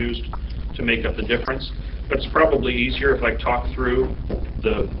being used to make up the difference. But it's probably easier if I talk through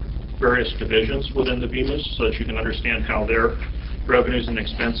the various divisions within the VMUS so that you can understand how their revenues and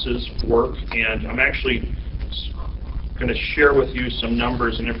expenses work. And I'm actually going to share with you some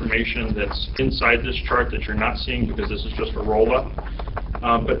numbers and information that's inside this chart that you're not seeing because this is just a roll-up.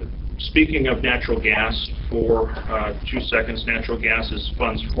 But speaking of natural gas, for 2 seconds, natural gas is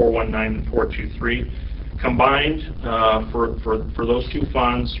funds 419 and 423. Combined, for those two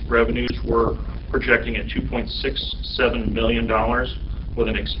funds, revenues were projecting at $2.67 million with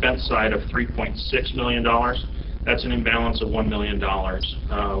an expense side of $3.6 million. That's an imbalance of $1 million,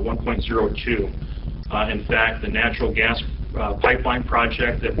 1.02. In fact, the natural gas pipeline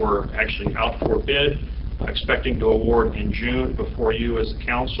project that we're actually out for bid, expecting to award in June before you as the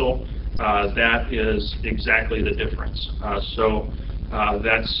council, that is exactly the difference. That's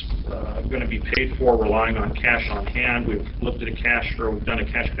going to be paid for relying on cash on hand. We've looked at we've done a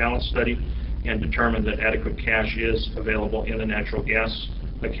cash balance study and determined that adequate cash is available in the natural gas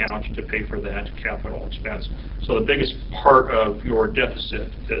account to pay for that capital expense. So the biggest part of your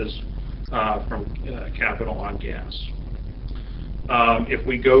deficit is from capital on gas. If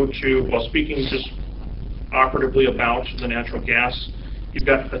we go to, well, speaking just operatively about the natural gas, you've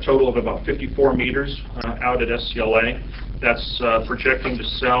got a total of about 54 meters out at SCLA. That's projecting to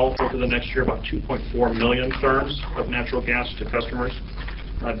sell over the next year about 2.4 million therms of natural gas to customers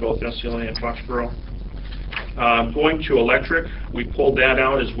at both SCLA and Foxborough. Going to electric, we pulled that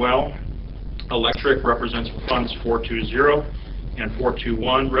out as well. Electric represents funds 420 and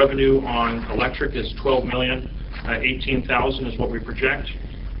 421. Revenue on electric is $12,018,000 is what we project.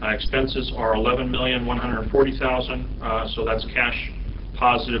 Expenses are $11,140,000, so that's cash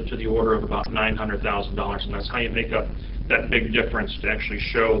positive to the order of about $900,000, and that's how you make up that big difference to actually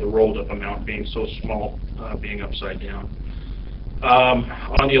show the rolled up amount being so small, being upside down.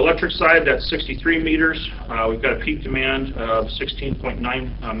 On the electric side, that's 63 meters. We've got a peak demand of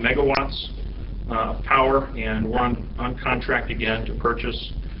 16.9 megawatts of power, and we're on contract again to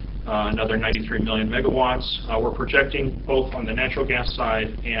purchase another 93 million megawatts. We're projecting both on the natural gas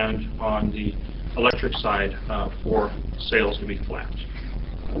side and on the electric side for sales to be flat.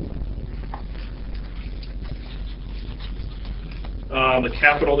 The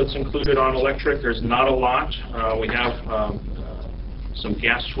capital that's included on electric, there's not a lot. We have some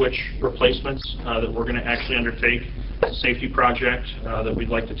gas switch replacements that we're going to actually undertake. It's a safety project that we'd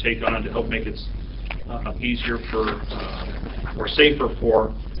like to take on to help make it easier for or safer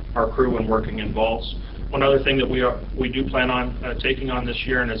for our crew when working in vaults. One other thing that we do plan on taking on this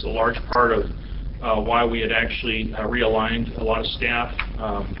year, and is a large part of why we had actually realigned a lot of staff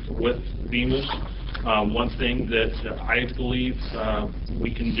with VMUS. One thing that I believe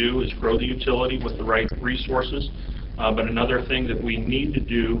we can do is grow the utility with the right resources. But another thing that we need to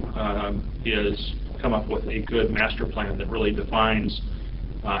do is come up with a good master plan that really defines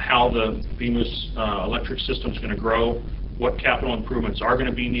how the VMUS electric system is going to grow, what capital improvements are going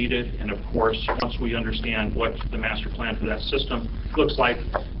to be needed, and of course, once we understand what the master plan for that system looks like,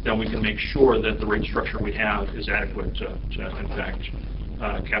 then we can make sure that the rate structure we have is adequate to in fact,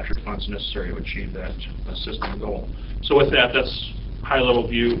 capture funds necessary to achieve that system goal. So with that, that's a high-level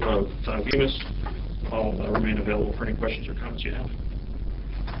view of VMUS. I'll remain available for any questions or comments you have.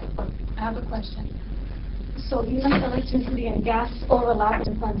 I have a question. So VMUS electricity and gas overlap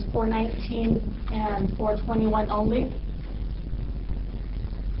in funds 419 and 421 only?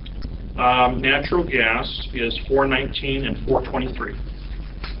 Natural gas is 419 and 423.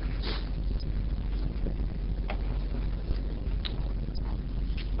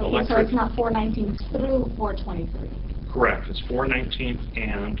 Okay, so it's not 419 through 423? Correct. It's 419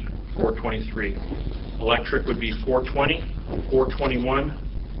 and 423. Electric would be 420, 421,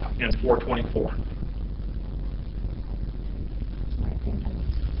 and 424.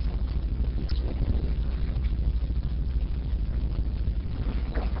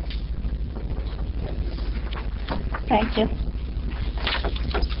 Thank you.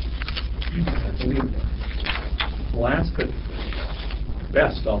 I believe last but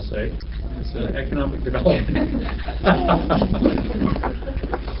best, I'll say, is economic development.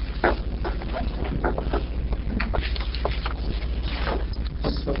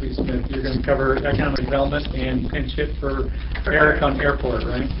 Sophie Smith, you're going to cover economic development and pinch hit for Eric on airport,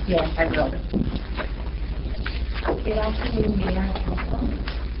 right? Yes, I will. Good afternoon, Mayor.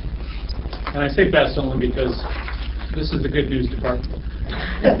 And I say best only because this is the good news department.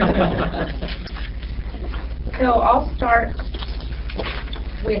 So I'll start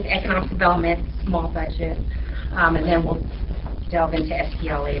with economic development, small budget. and then we'll delve into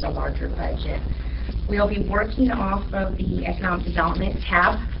SDLA, the larger budget. We'll be working off of the Economic Development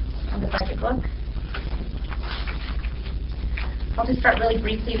tab on the budget book. I'll just start really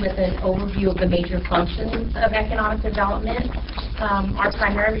briefly with an overview of the major functions of economic development. Our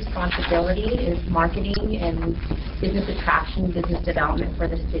primary responsibility is marketing and business attraction, business development for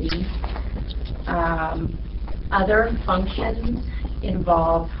the city. Other functions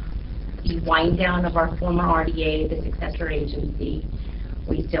involve the wind down of our former RDA, the successor agency.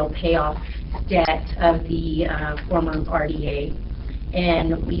 We still pay off debt of the former RDA.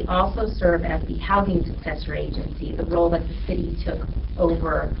 And we also serve as the housing successor agency, the role that the city took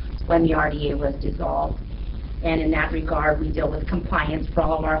over when the RDA was dissolved. And in that regard, we deal with compliance for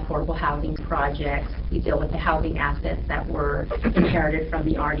all of our affordable housing projects. We deal with the housing assets that were inherited from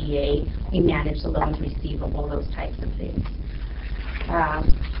the RDA. We manage the loans receivable, those types of things.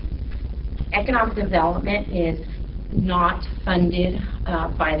 Economic development is not funded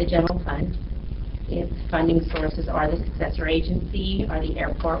by the general fund. Its funding sources are the successor agency, are the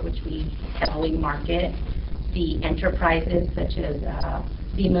airport, which we heavily market, the enterprises such as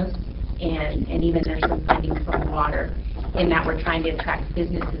VEMUS, and even there's some funding from water, in that we're trying to attract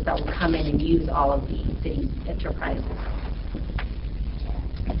businesses that will come in and use all of the city's enterprises.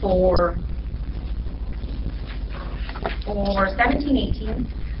 For 17-18,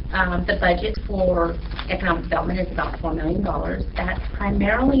 the budget for economic development is about $4 million. That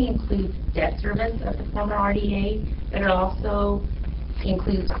primarily includes debt service of the former RDA, but it also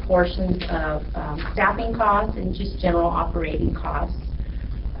includes portions of staffing costs and just general operating costs.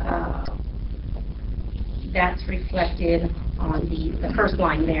 That's reflected on the first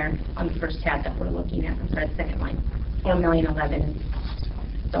line there, on the first tab that we're looking at. I'm sorry, the second line,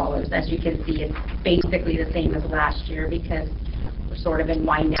 $4,011,000. As you can see, it's basically the same as last year because we're sort of in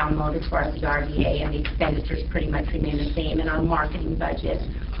wind down mode as far as the RDA, and the expenditures pretty much remain the same, and our marketing budget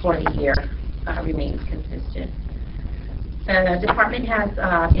for the year remains consistent. The department has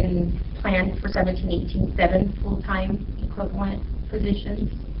in plan for 17-18 7 full-time equivalent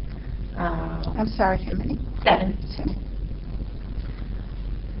positions. I'm sorry, how many? 7.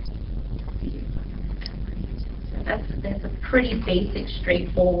 So that's a pretty basic,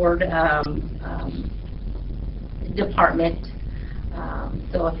 straightforward department.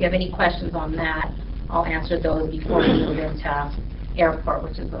 So if you have any questions on that, I'll answer those before we move into airport,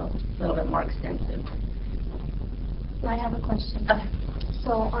 which is a little bit more extensive. I have a question. Okay.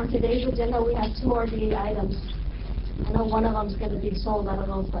 So on today's agenda, we have 2 RDA items. I know one of them is going to be sold. I don't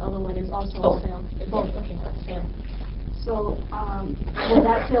know if the other one is also on sale. Both. Okay, that's fair. So will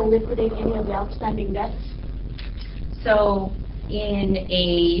that sale liquidate any of the outstanding debts? So in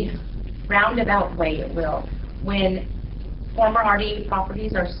a roundabout way, it will. When former RDA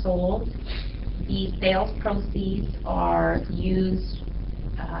properties are sold, the sales proceeds are used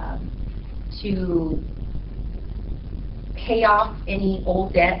to pay off any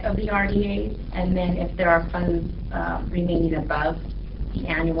old debt of the RDA, and then if there are funds remaining above the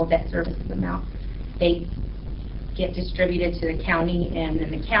annual debt services amount, they get distributed to the county, and then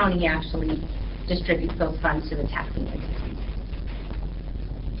the county actually distributes those funds to the taxing entities.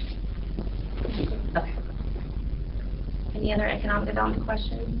 Okay. Any other economic development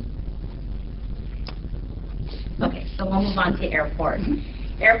questions? Okay, so we'll move on to airport.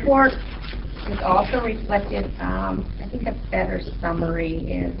 Airport is also reflected, I think a better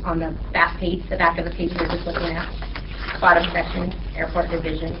summary is on the back page, the back of the page we're just looking at, bottom section, airport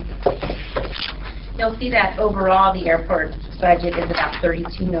division. You'll see that overall the airport budget is about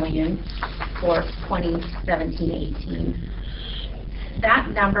 $32 million for 2017-18.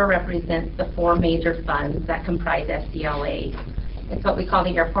 That number represents the 4 major funds that comprise SDLA. It's what we call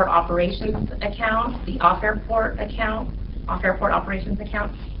the airport operations account, the off-airport account, off-airport operations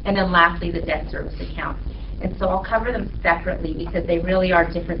account, and then lastly the debt service account. And so I'll cover them separately because they really are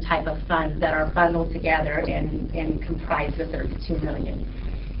different type of funds that are bundled together and comprise the $32 million.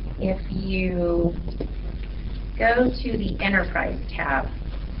 If you go to the enterprise tab,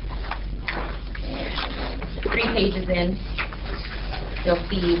 3 pages in, you'll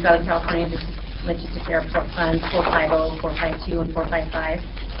see Southern California Logistics Airport Funds 450, 452, and 455.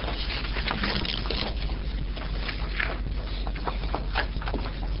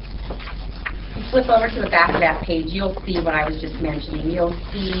 Flip over to the back of that page, you'll see what I was just mentioning. You'll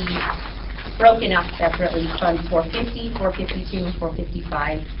see broken out separately funds 450, 452, and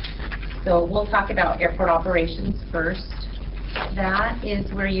 455. So we'll talk about airport operations first. That is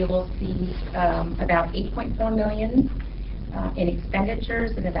where you will see about $8.4 million in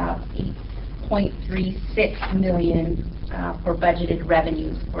expenditures and about $8.36 million for budgeted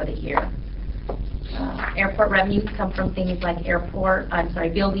revenues for the year. Airport revenues come from things like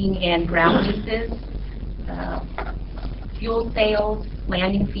building and ground leases, fuel sales,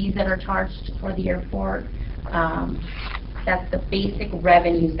 landing fees that are charged for the airport. That's the basic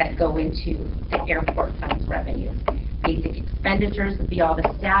revenues that go into the airport funds revenues. Basic expenditures would be all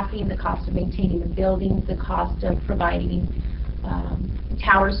the staffing, the cost of maintaining the buildings, the cost of providing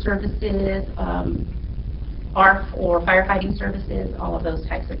tower services, ARF or firefighting services. All of those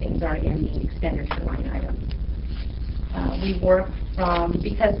types of things are in the expenditure line items. We work from,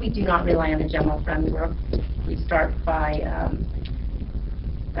 because we do not rely on the general fund, we start by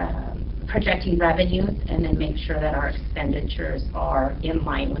projecting revenues and then make sure that our expenditures are in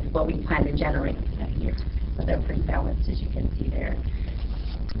line with what we plan to generate that year. So they're pretty balanced, as you can see there.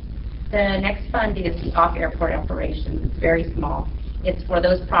 The next fund is the off-airport operations. It's very small. It's for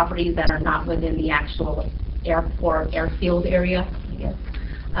those properties that are not within the actual airport, airfield area, I guess.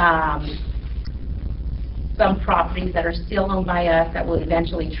 Some properties that are still owned by us that will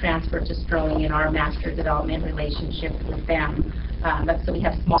eventually transfer to Sterling in our master development relationship with them. So we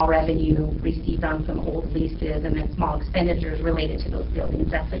have small revenue received on some old leases and then small expenditures related to those buildings.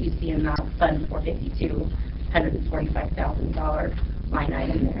 That's what you see in the Fund 452, $145,000 line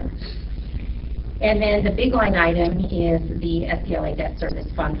item there. And then the big line item is the SDLA Debt Service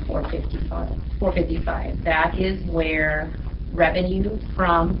Fund 455. That is where revenue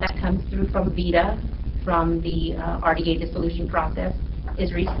that comes through from VITA, from the RDA dissolution process,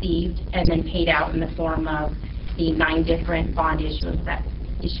 is received and then paid out in the form of the 9 different bond issuances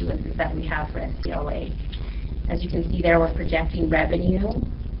that we have for SDLA. As you can see there, we're projecting revenue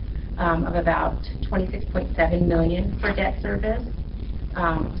of about $26.7 million for debt service,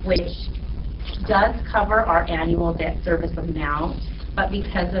 which does cover our annual debt service amount, but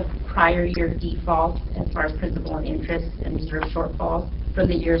because of prior year defaults as far as principal and interest and reserve shortfalls from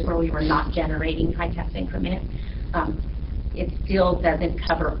the years where we were not generating high tax increment, it still doesn't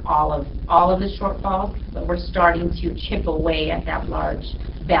cover all of the shortfalls, but we're starting to chip away at that large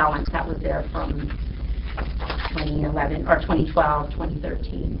balance that was there from 2011 or 2012,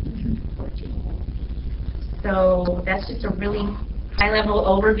 2013, 14. So that's just a really high-level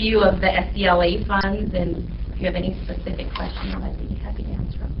overview of the SDLA funds, and if you have any specific questions, I'd be happy to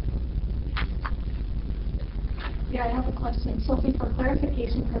answer them. Yeah, I have a question. Sophie, for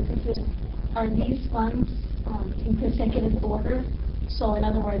clarification purposes, are these funds in consecutive order? So in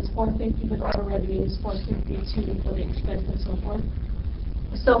other words, 450 with all revenues, 452 for the expense and so forth?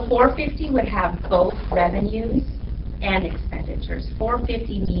 So 450 would have both revenues and expenditures.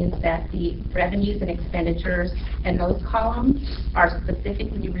 450 means that the revenues and expenditures in those columns are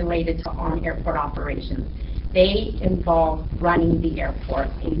specifically related to on-airport operations. They involve running the airport,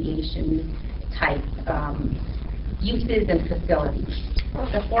 aviation type uses and facilities.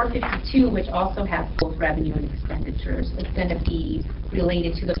 The 452, which also has both revenue and expenditures, is going to be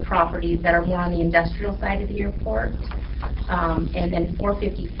related to the properties that are more on the industrial side of the airport. And then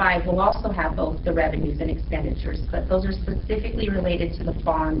 455 will also have both the revenues and expenditures, but those are specifically related to the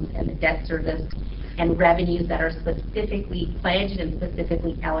bonds and the debt service and revenues that are specifically pledged and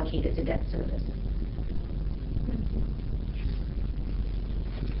specifically allocated to debt service.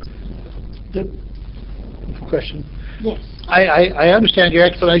 Good question. Yes. I understand your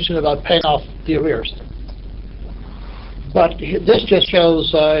explanation about paying off the arrears, but this just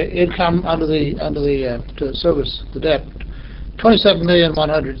shows income under to service the debt.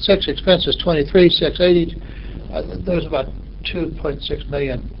 27,106,000, expenses 23,680. There's about 2.6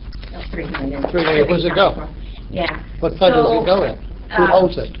 million. 3 million. 3 million. Where does it go? Yeah. What fund does it go in? Who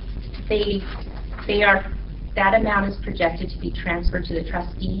holds it? That amount is projected to be transferred to the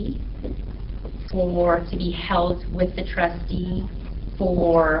trustee, or to be held with the trustee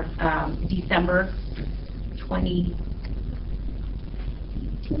for December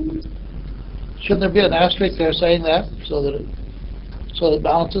 2018. Shouldn't there be an asterisk there saying that so that it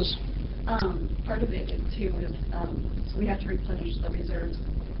balances? Part of it too is we have to replenish the reserves,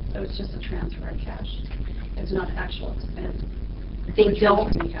 so it's just a transfer of cash. It's not actual expense. They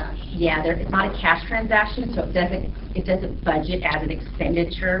don't. Cash. Yeah, it's not a cash transaction, so it doesn't budget as an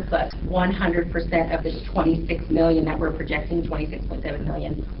expenditure. But 100% of the 26 million that we're projecting, 26.7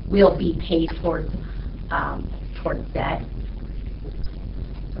 million, will be paid towards debt.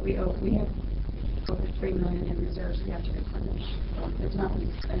 So we have over 3 million in reserves we have to replenish. So there's nothing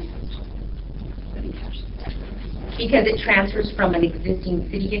expensive. Because it transfers from an existing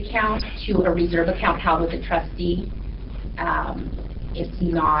city account to a reserve account held with the trustee.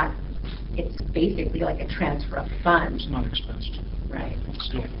 It's basically like a transfer of funds. It's not expensed. Right. It's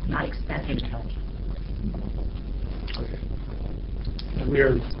still not expensed. Account. Okay. And we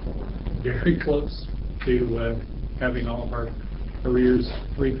are very close to having all of our arrears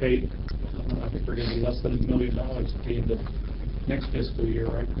repaid. I think we're going to be less than $1 million at the end of next fiscal year,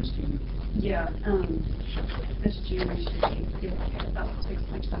 right, Christine? Yeah, this June we should be about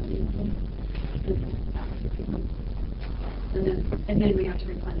 6.7 million. And then we have to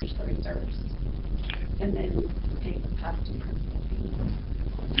replenish the reserves. And then pay the past due principal.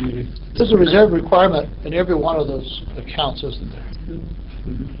 There's a reserve requirement in every one of those accounts, isn't there?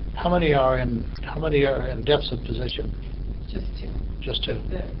 Mm-hmm. How many are in deficit position? Just two. Just two.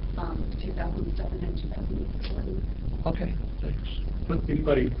 The 2007 and 2011. Okay, thanks. But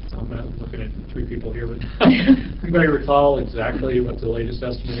anybody, I'm looking at three people here, but anybody recall exactly what the latest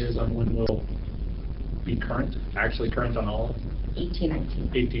estimate is on when we'll be current, actually current on all? 18-19.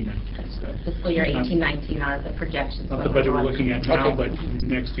 18-19. So Fiscal year 18-19 are the projections. not the budget we're looking at now, Okay. but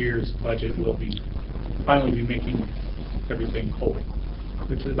next year's budget will be finally be making everything whole,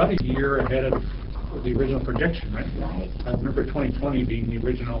 which is about a year ahead of the original projection, right? Right. I remember 2020 being the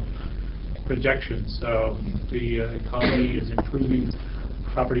original projection, so the economy is improving,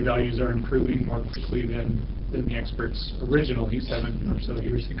 property values are improving more quickly than the experts originally 7 or so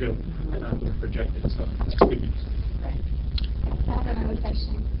years ago were projected, so that's good news. I have another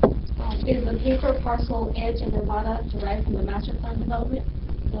question. Is the paper parcel Edge in Nevada derived from the master plan development,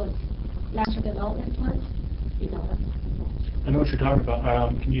 the master development plan? You know that. I know what you're talking about.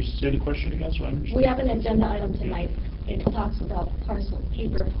 Can you say the question again so I understand? We have an agenda item tonight. It talks about parcel,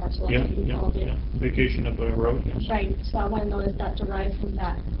 paper parcel. I Yeah, think we called it. yeah. Vacation of the road, yes. Right, so I want to know, is that derived from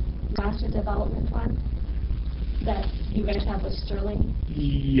that master development plan that you guys have with Sterling?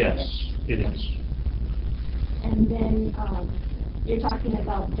 Yes, it is. And then you're talking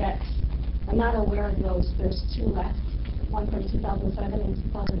about debts. I'm not aware of those. There's two left, one from 2007 and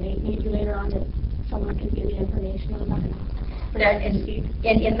 2008. Maybe later on if someone can give me information on that.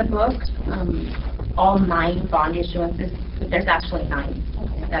 In the book, all 9 bond issuances, there's actually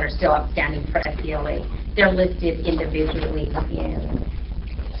 9 that are still outstanding for SDLA. They're listed individually in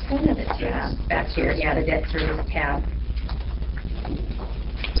one of the tabs back here. Yeah, the debt service tab.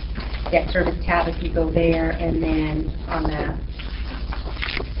 Debt service tab, if you go there, and then on the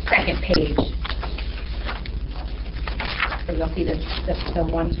second page, so you'll see the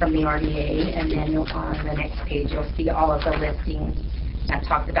ones from the RDA, and then on the next page you'll see all of the listings that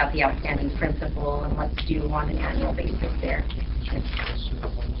talks about the outstanding principal and what's due on an annual basis there.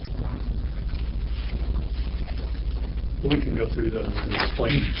 We can go through those and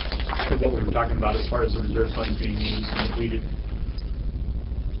explain what we were talking about as far as the reserve funds being used and depleted.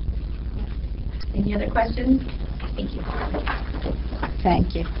 Any other questions? Thank you.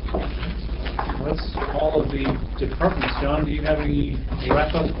 Thank you. That's all of the departments. John, do you have any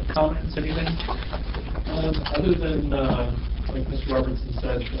wrap-up comments, anything? Other than, like Mr. Robertson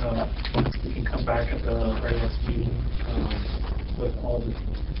said, we can come back at the very next meeting with all the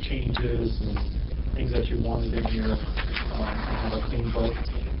changes and things that you wanted in here, and have a clean book,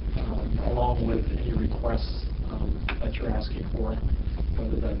 along with any requests that you're asking for,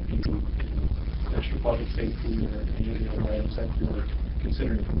 whether that be extra public safety or any of the other items that you were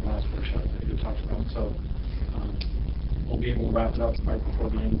considering from the last workshop that you talked about. So we'll be able to wrap it up right before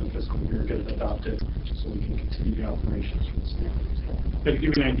the end of the fiscal year, get it adopted, so we can continue the operations for the state. To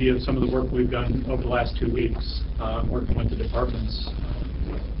give you an idea of some of the work we've done over the last 2 weeks, working with the departments,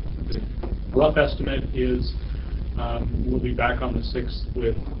 the rough estimate is we'll be back on the 6th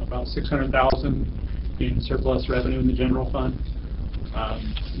with about $600,000 in surplus revenue in the general fund.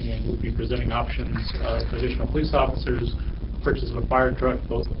 And we'll be presenting options for additional police officers, purchase of a fire truck,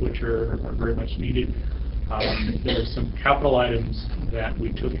 both of which are very much needed. There are some capital items that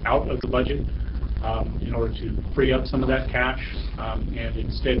we took out of the budget in order to free up some of that cash and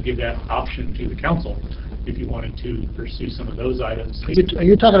instead give that option to the council if you wanted to pursue some of those items. Are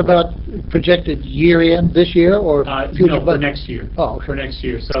you talking about projected year-end this year or future No, for budget? next year. Oh, okay. For next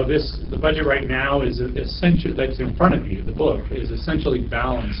year. So the budget right now is essentially, that's in front of you, the book, is essentially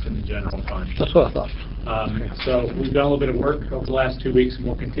balanced in the general fund. That's what I thought. So we've done a little bit of work over the last 2 weeks, and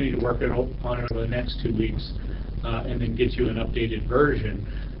we'll continue to work on it over the next 2 weeks, and then get you an updated version.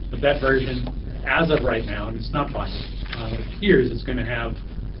 But that version, as of right now, and it's not final, it appears it's going to have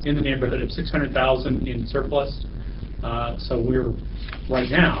in the neighborhood of $600,000 in surplus. So we're, right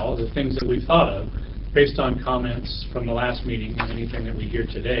now, the things that we've thought of, based on comments from the last meeting and anything that we hear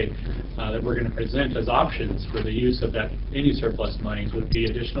today, that we're going to present as options for the use of that, any surplus monies would be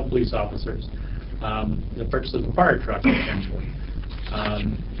additional police officers, the purchase of a fire truck potentially,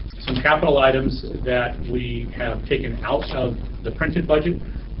 some capital items that we have taken out of the printed budget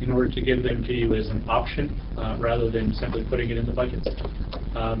in order to give them to you as an option rather than simply putting it in the budget.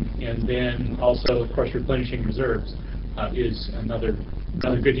 And then also, of course, replenishing reserves is another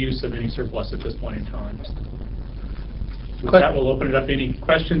good use of any surplus at this point in time. With that, we'll open it up. Any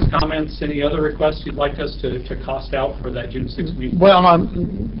questions, comments, any other requests you'd like us to cost out for that June 6th meeting? Well,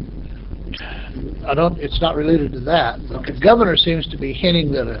 it's not related to that, but the governor seems to be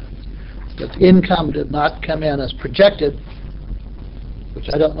hinting that the income did not come in as projected, which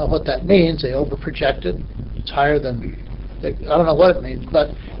I don't know what that means. They overprojected. It's higher than, I don't know what it means, but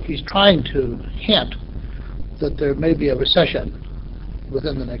he's trying to hint that there may be a recession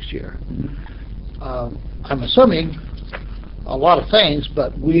within the next year. I'm assuming a lot of things,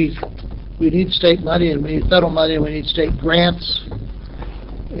 but we need state money, and we need federal money, and we need state grants.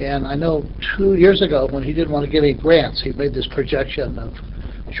 And I know 2 years ago, when he didn't want to give any grants, he made this projection of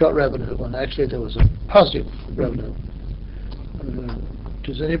short revenue, when actually there was a positive revenue.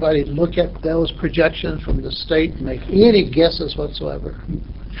 Does anybody look at those projections from the state and make any guesses whatsoever?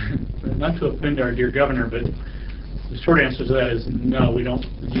 Not to offend our dear governor, but the short answer to that is no, we don't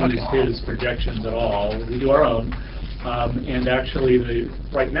use his projections at all. We do our own. And actually,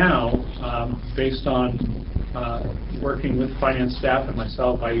 right now, based on working with finance staff and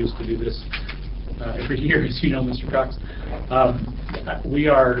myself, I used to do this every year, as you know, Mr. Cox. We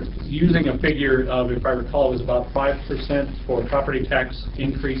are using a figure of, if I recall, it was about 5% for property tax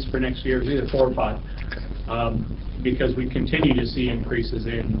increase for next year. It was either 4 or 5, because we continue to see increases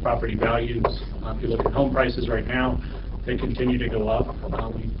in property values. If you look at home prices right now, they continue to go up.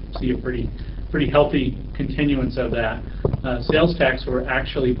 We see a pretty healthy continuance of that. Sales tax, we're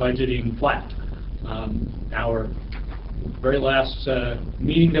actually budgeting flat. Our very last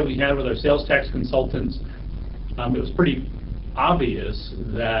meeting that we had with our sales tax consultants, it was pretty obvious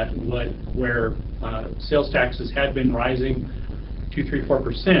that where sales taxes had been rising 2, 3,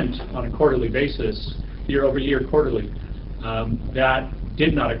 4% on a quarterly basis, year over year quarterly, that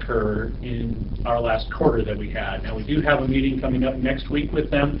did not occur in our last quarter that we had. Now, we do have a meeting coming up next week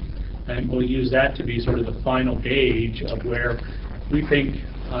with them, and we'll use that to be sort of the final gauge of where we think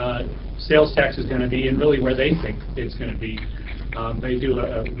sales tax is going to be, and really where they think it's going to be. They do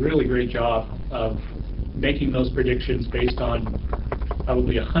a really great job of making those predictions based on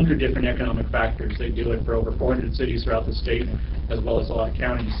probably 100 different economic factors. They do it for over 400 cities throughout the state, as well as a lot of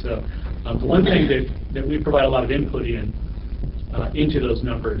counties. So the one thing that we provide a lot of input into those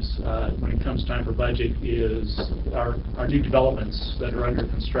numbers when it comes time for budget is our new developments that are under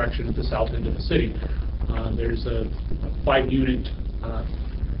construction at the south end of the city. There's a 5-unit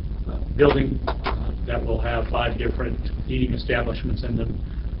building that will have 5 different eating establishments in them,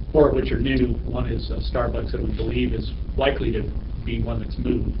 4 of which are new. One is a Starbucks that we believe is likely to be one that's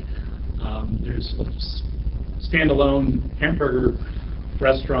moved. There's a standalone hamburger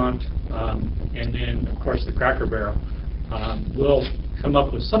restaurant, and then, of course, the Cracker Barrel. We'll come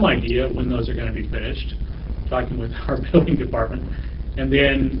up with some idea when those are going to be finished, talking with our building department. And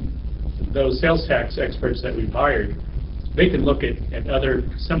then those sales tax experts that we've hired, they can look at other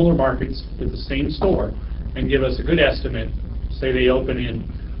similar markets with the same store and give us a good estimate. Say they open in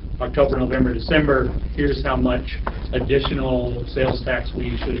October, November, December, here's how much additional sales tax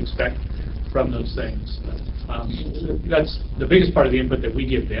we should expect from those things. That's the biggest part of the input that we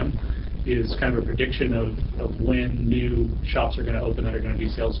give them, is kind of a prediction of when new shops are going to open that are going to be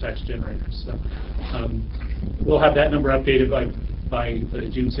sales tax generators. So we'll have that number updated by the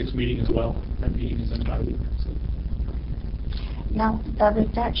June 6th meeting as well. That meeting is in about a week. So. Now, the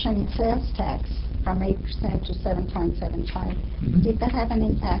reduction in sales tax from 8% to 7.75, did that have an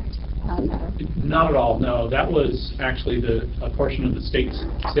impact on our... Not at all, no. That was actually a portion of the state's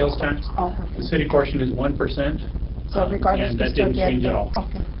sales tax. Oh. The city portion is 1%. So regardless, and that didn't change at all.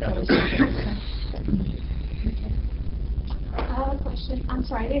 Okay. Yeah. I have a question. I'm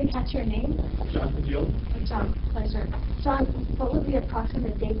sorry, I didn't catch your name. John Padilla. John, pleasure. John, what would be the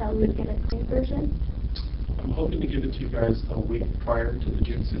approximate date that we would get a clean version? I'm hoping to give it to you guys a week prior to the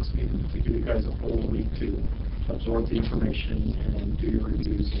June 6th meeting, to give you guys a full week to absorb the information and do your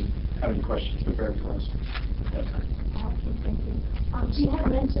reviews and have any questions prepared for us at that time. Awesome, thank you. You had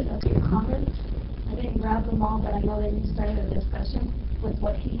mentioned a few comments. I didn't grab them all, but I know that you started a discussion with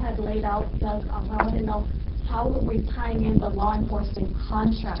what he had laid out. Doug, I want to know, how are we tying in the law enforcement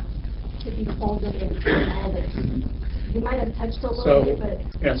contract to be folded into all this? You might have touched a little bit,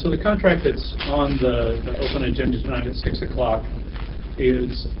 but... Yeah, so the contract that's on the open agenda tonight at 6 o'clock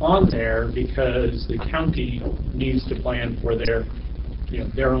is on there because the county needs to plan for their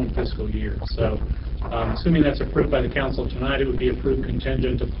own fiscal year. So assuming that's approved by the council tonight, it would be approved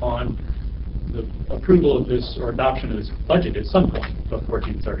contingent upon the approval of this or adoption of this budget at some point before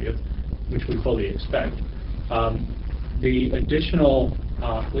June 30th, which we fully expect. The additional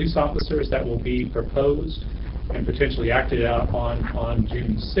police officers that will be proposed and potentially acted out on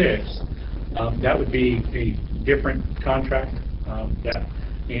June 6th, that would be a different contract.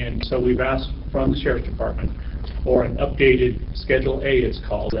 And so we've asked from the Sheriff's Department for an updated Schedule A, it's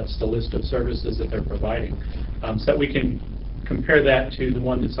called. That's the list of services that they're providing. So that we can compare that to the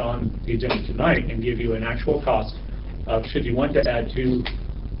one that's on the agenda tonight and give you an actual cost of, should you want to add 2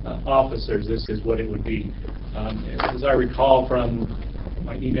 officers, this is what it would be. As I recall from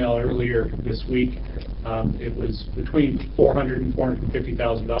my email earlier this week, it was between $400,000 and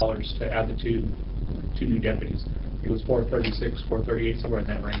 $450,000 to add the two new deputies. It was $436,000, $438,000, somewhere in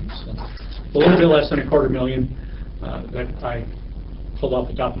that range. So a little bit less than $250,000 that I pulled off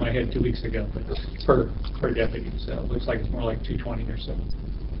the top of my head 2 weeks ago per deputy. So it looks like it's more like $220,000 or so.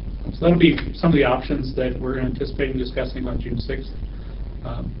 So that'll be some of the options that we're anticipating discussing on June 6th.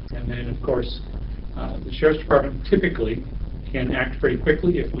 And then, of course, the Sheriff's Department typically can act pretty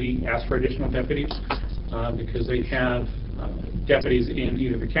quickly if we ask for additional deputies, because they have deputies in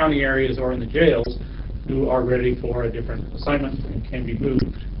either the county areas or in the jails who are ready for a different assignment and can be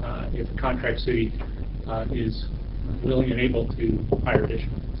moved if the contract city is willing and able to hire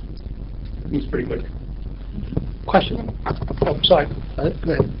additional. It moves pretty quick. Question? Oh, sorry. Go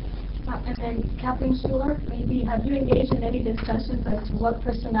ahead. And then Captain Schuler, maybe have you engaged in any discussions as to what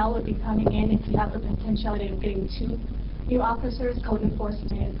personnel would be coming in if you have the potentiality of getting 2 new officers, code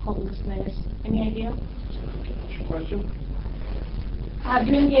enforcement, homelessness? Any idea? Question? Have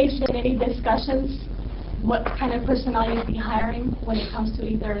you engaged in any discussions what kind of personnel you'd be hiring when it comes to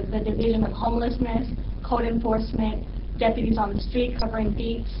either the Division of Homelessness, code enforcement, deputies on the street covering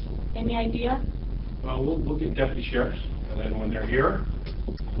beats? Any idea? Well, we'll get deputy sheriffs, and then when they're here,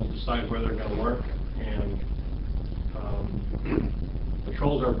 we'll decide where they're going to work. And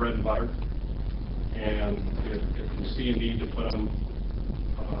patrols are bread and butter. And if we see a need to put them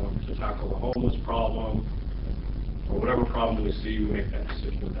to tackle the homeless problem or whatever problem we see, we make that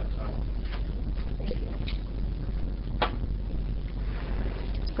decision at that time.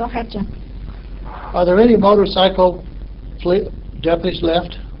 Go ahead, Jim. Are there any motorcycle deputies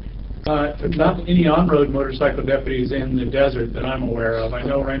left? Not any on-road motorcycle deputies in the desert that I'm aware of. I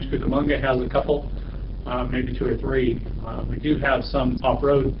know Rancho Cucamonga has a couple, maybe 2 or 3. We do have some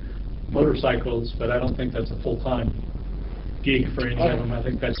off-road motorcycles, but I don't think that's a full-time gig for any of them. I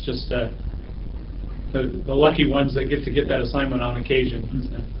think that's just the lucky ones that get that assignment on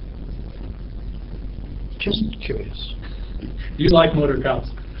occasion. Just curious. You like motor cops?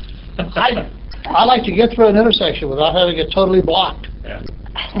 I like to get through an intersection without having it totally blocked. Yeah.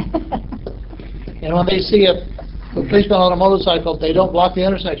 And when they see a policeman on a motorcycle, they don't block the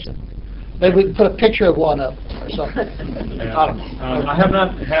intersection. Maybe we can put a picture of one up or something. Yeah. I have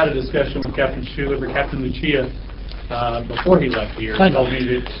not had a discussion with Captain Schuler or Captain Lucia before he left here. He told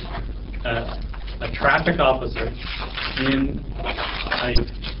me that a traffic officer in a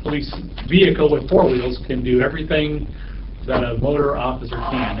police vehicle with 4 wheels can do everything that a motor officer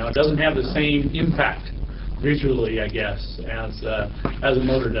can. Now, it doesn't have the same impact visually, I guess, as a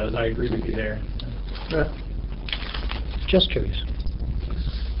motor does. I agree with you there. Just curious.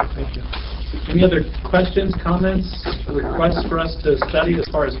 Thank you. Any other questions, comments, requests for us to study as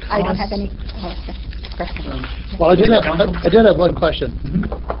far as costs? I don't have any questions. Well, I did have one question.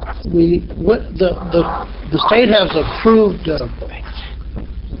 The state has approved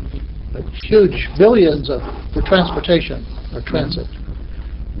huge billions for transportation or transit.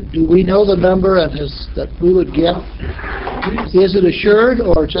 Do we know the number and that we would get? Is it assured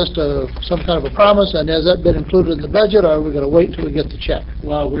or just some kind of a promise? And has that been included in the budget, or are we going to wait till we get the check?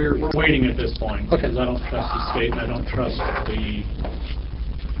 Well, we're waiting at this point Okay. because I don't trust the state and I don't trust the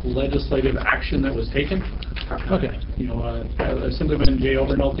legislative action that was taken. Okay. Assemblyman Jay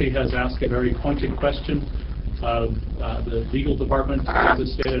Overnolte has asked a very pointed question of the legal department of the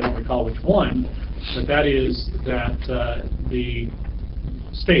state. I don't recall which one, but that is that the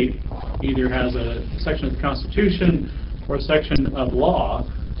state either has a section of the Constitution or a section of law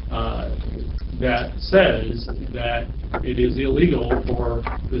that says that it is illegal for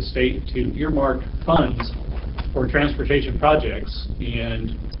the state to earmark funds for transportation projects.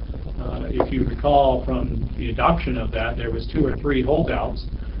 And if you recall from the adoption of that, there was 2 or 3 holdouts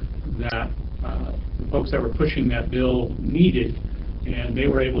that the folks that were pushing that bill needed, and they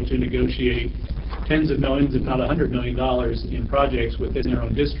were able to negotiate tens of millions, if not $100 million in projects within their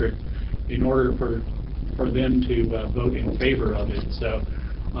own district in order for them to vote in favor of it. So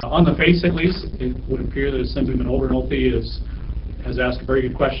on the face, at least, it would appear that Assemblyman Overnolte has asked a very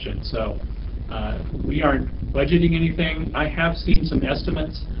good question. So We aren't budgeting anything. I have seen some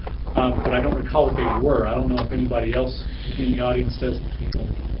estimates, but I don't recall what they were. I don't know if anybody else in the audience does.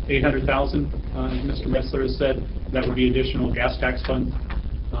 800,000, Mr. Metzler has said, that would be additional gas tax funds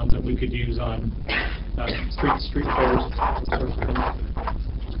that we could use on street fairs, sort of thing.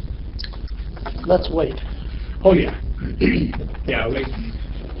 Let's wait. Oh, yeah. Yeah,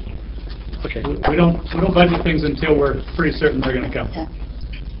 Okay. we don't budget things until we're pretty certain they're going to come. Yeah.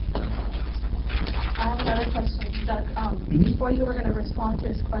 I have another question, Doug. Before you were going to respond to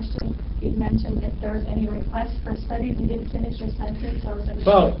this question, you mentioned if there was any requests for studies. You didn't finish your sentence. I was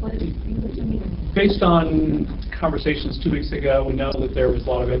Well, what did you mean? Based on conversations 2 weeks ago, we know that there was a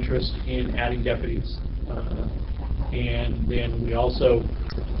lot of interest in adding deputies. And then we also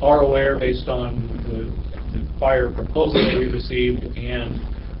are aware, based on the fire proposal that we received and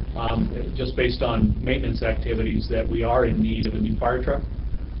just based on maintenance activities, that we are in need of a new fire truck.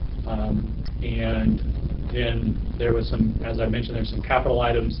 And then there was some, as I mentioned, there's some capital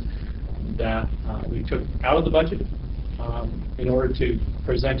items that we took out of the budget in order to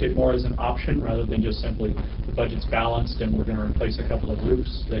present it more as an option rather than just simply the budget's balanced and we're going to replace a couple of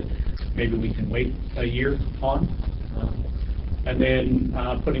roofs that maybe we can wait a year on. And then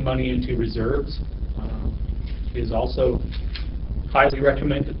putting money into reserves is also highly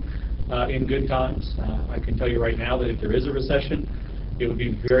recommended in good times. I can tell you right now that if there is a recession, it would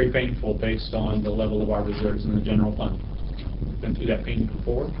be very painful based on the level of our reserves in the general fund. We've been through that pain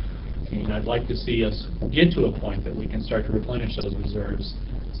before, and I'd like to see us get to a point that we can start to replenish those reserves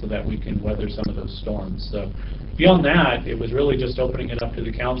so that we can weather some of those storms. So beyond that, it was really just opening it up to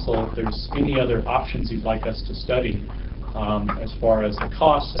the council if there's any other options you'd like us to study as far as the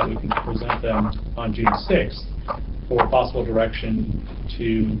costs, that we can present them on June 6th for possible direction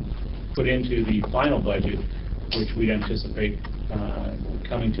to put into the final budget, which we anticipate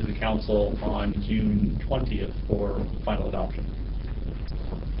coming to the council on June 20th for final adoption.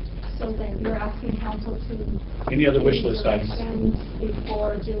 So then you're asking council to... Any other wish list items?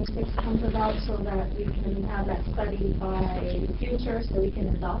 Before June 6th comes about so that we can have that study by future so we can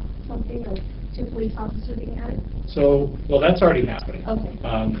adopt something of 2 police officers being added? So, well, that's already happening. Okay.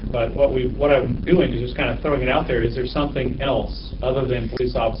 But what I'm doing is just kind of throwing it out there. Is there something else other than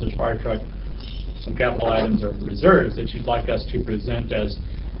police officers, fire truck, some capital items or reserves that you'd like us to present as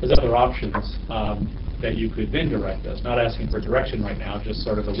other options that you could then direct us? Not asking for direction right now, just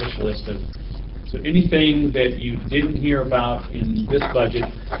sort of a wish list of, so anything that you didn't hear about in this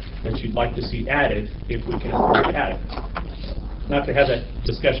budget that you'd like to see added, if we can afford to add it. Not to have that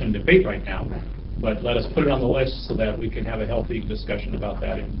discussion and debate right now, but let us put it on the list so that we can have a healthy discussion about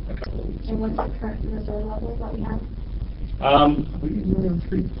that in a couple of weeks. And what's the current reserve level that we have? We're on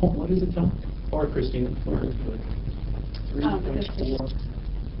 3 point, what is it, Tom? Or Christina? 3.4.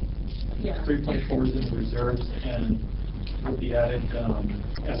 Yeah. 3.4 is in reserves, and with the added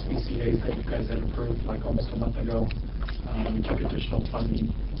SBCA's that you guys had approved like almost a month ago, we took additional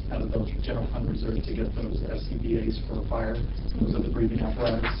funding out of those general fund reserves to get those SCBA's for fire. Those are the breathing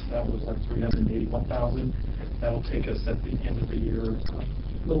apparatus. That was like $381,000. That'll take us at the end of the year a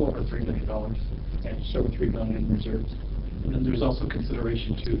little over $3 million, and just over $3 million in reserves. And then there's also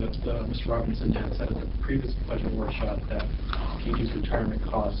consideration too that Mr. Robinson had said at the previous budget workshop that KG's retirement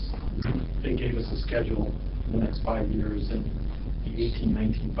costs, they gave us a schedule in the next 5 years, and the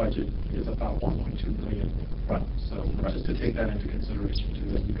 18-19 budget is about $1.2 billion. Right. So just to take that into consideration too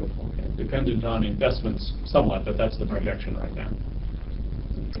as we go forward. Dependent on investments somewhat, but that's the projection right now.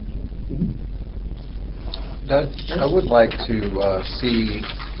 Doug, I would like to see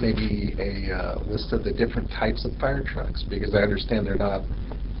maybe a list of the different types of fire trucks, because I understand they're not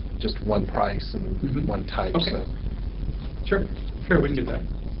just one price and one type. Okay. So. Sure, we can get that.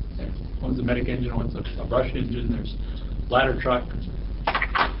 Yeah. One's a medic engine, one's a brush engine, there's ladder truck.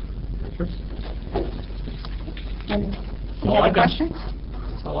 Sure. Any All other I've got. questions?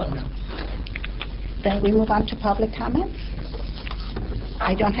 That's all I've got. Then we move on to public comments.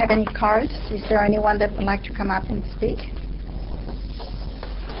 I don't have any cards. Is there anyone that would like to come up and speak?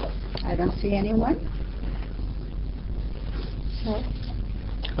 I don't see anyone. So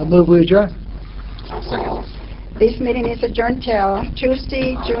I move we adjourn. this meeting is adjourned till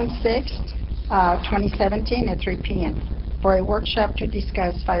Tuesday, June 6th, 2017 at 3 p.m. for a workshop to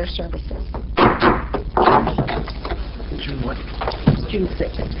discuss fire services. June what? June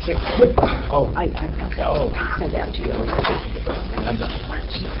 6th. Here. Oh. I sent that to you.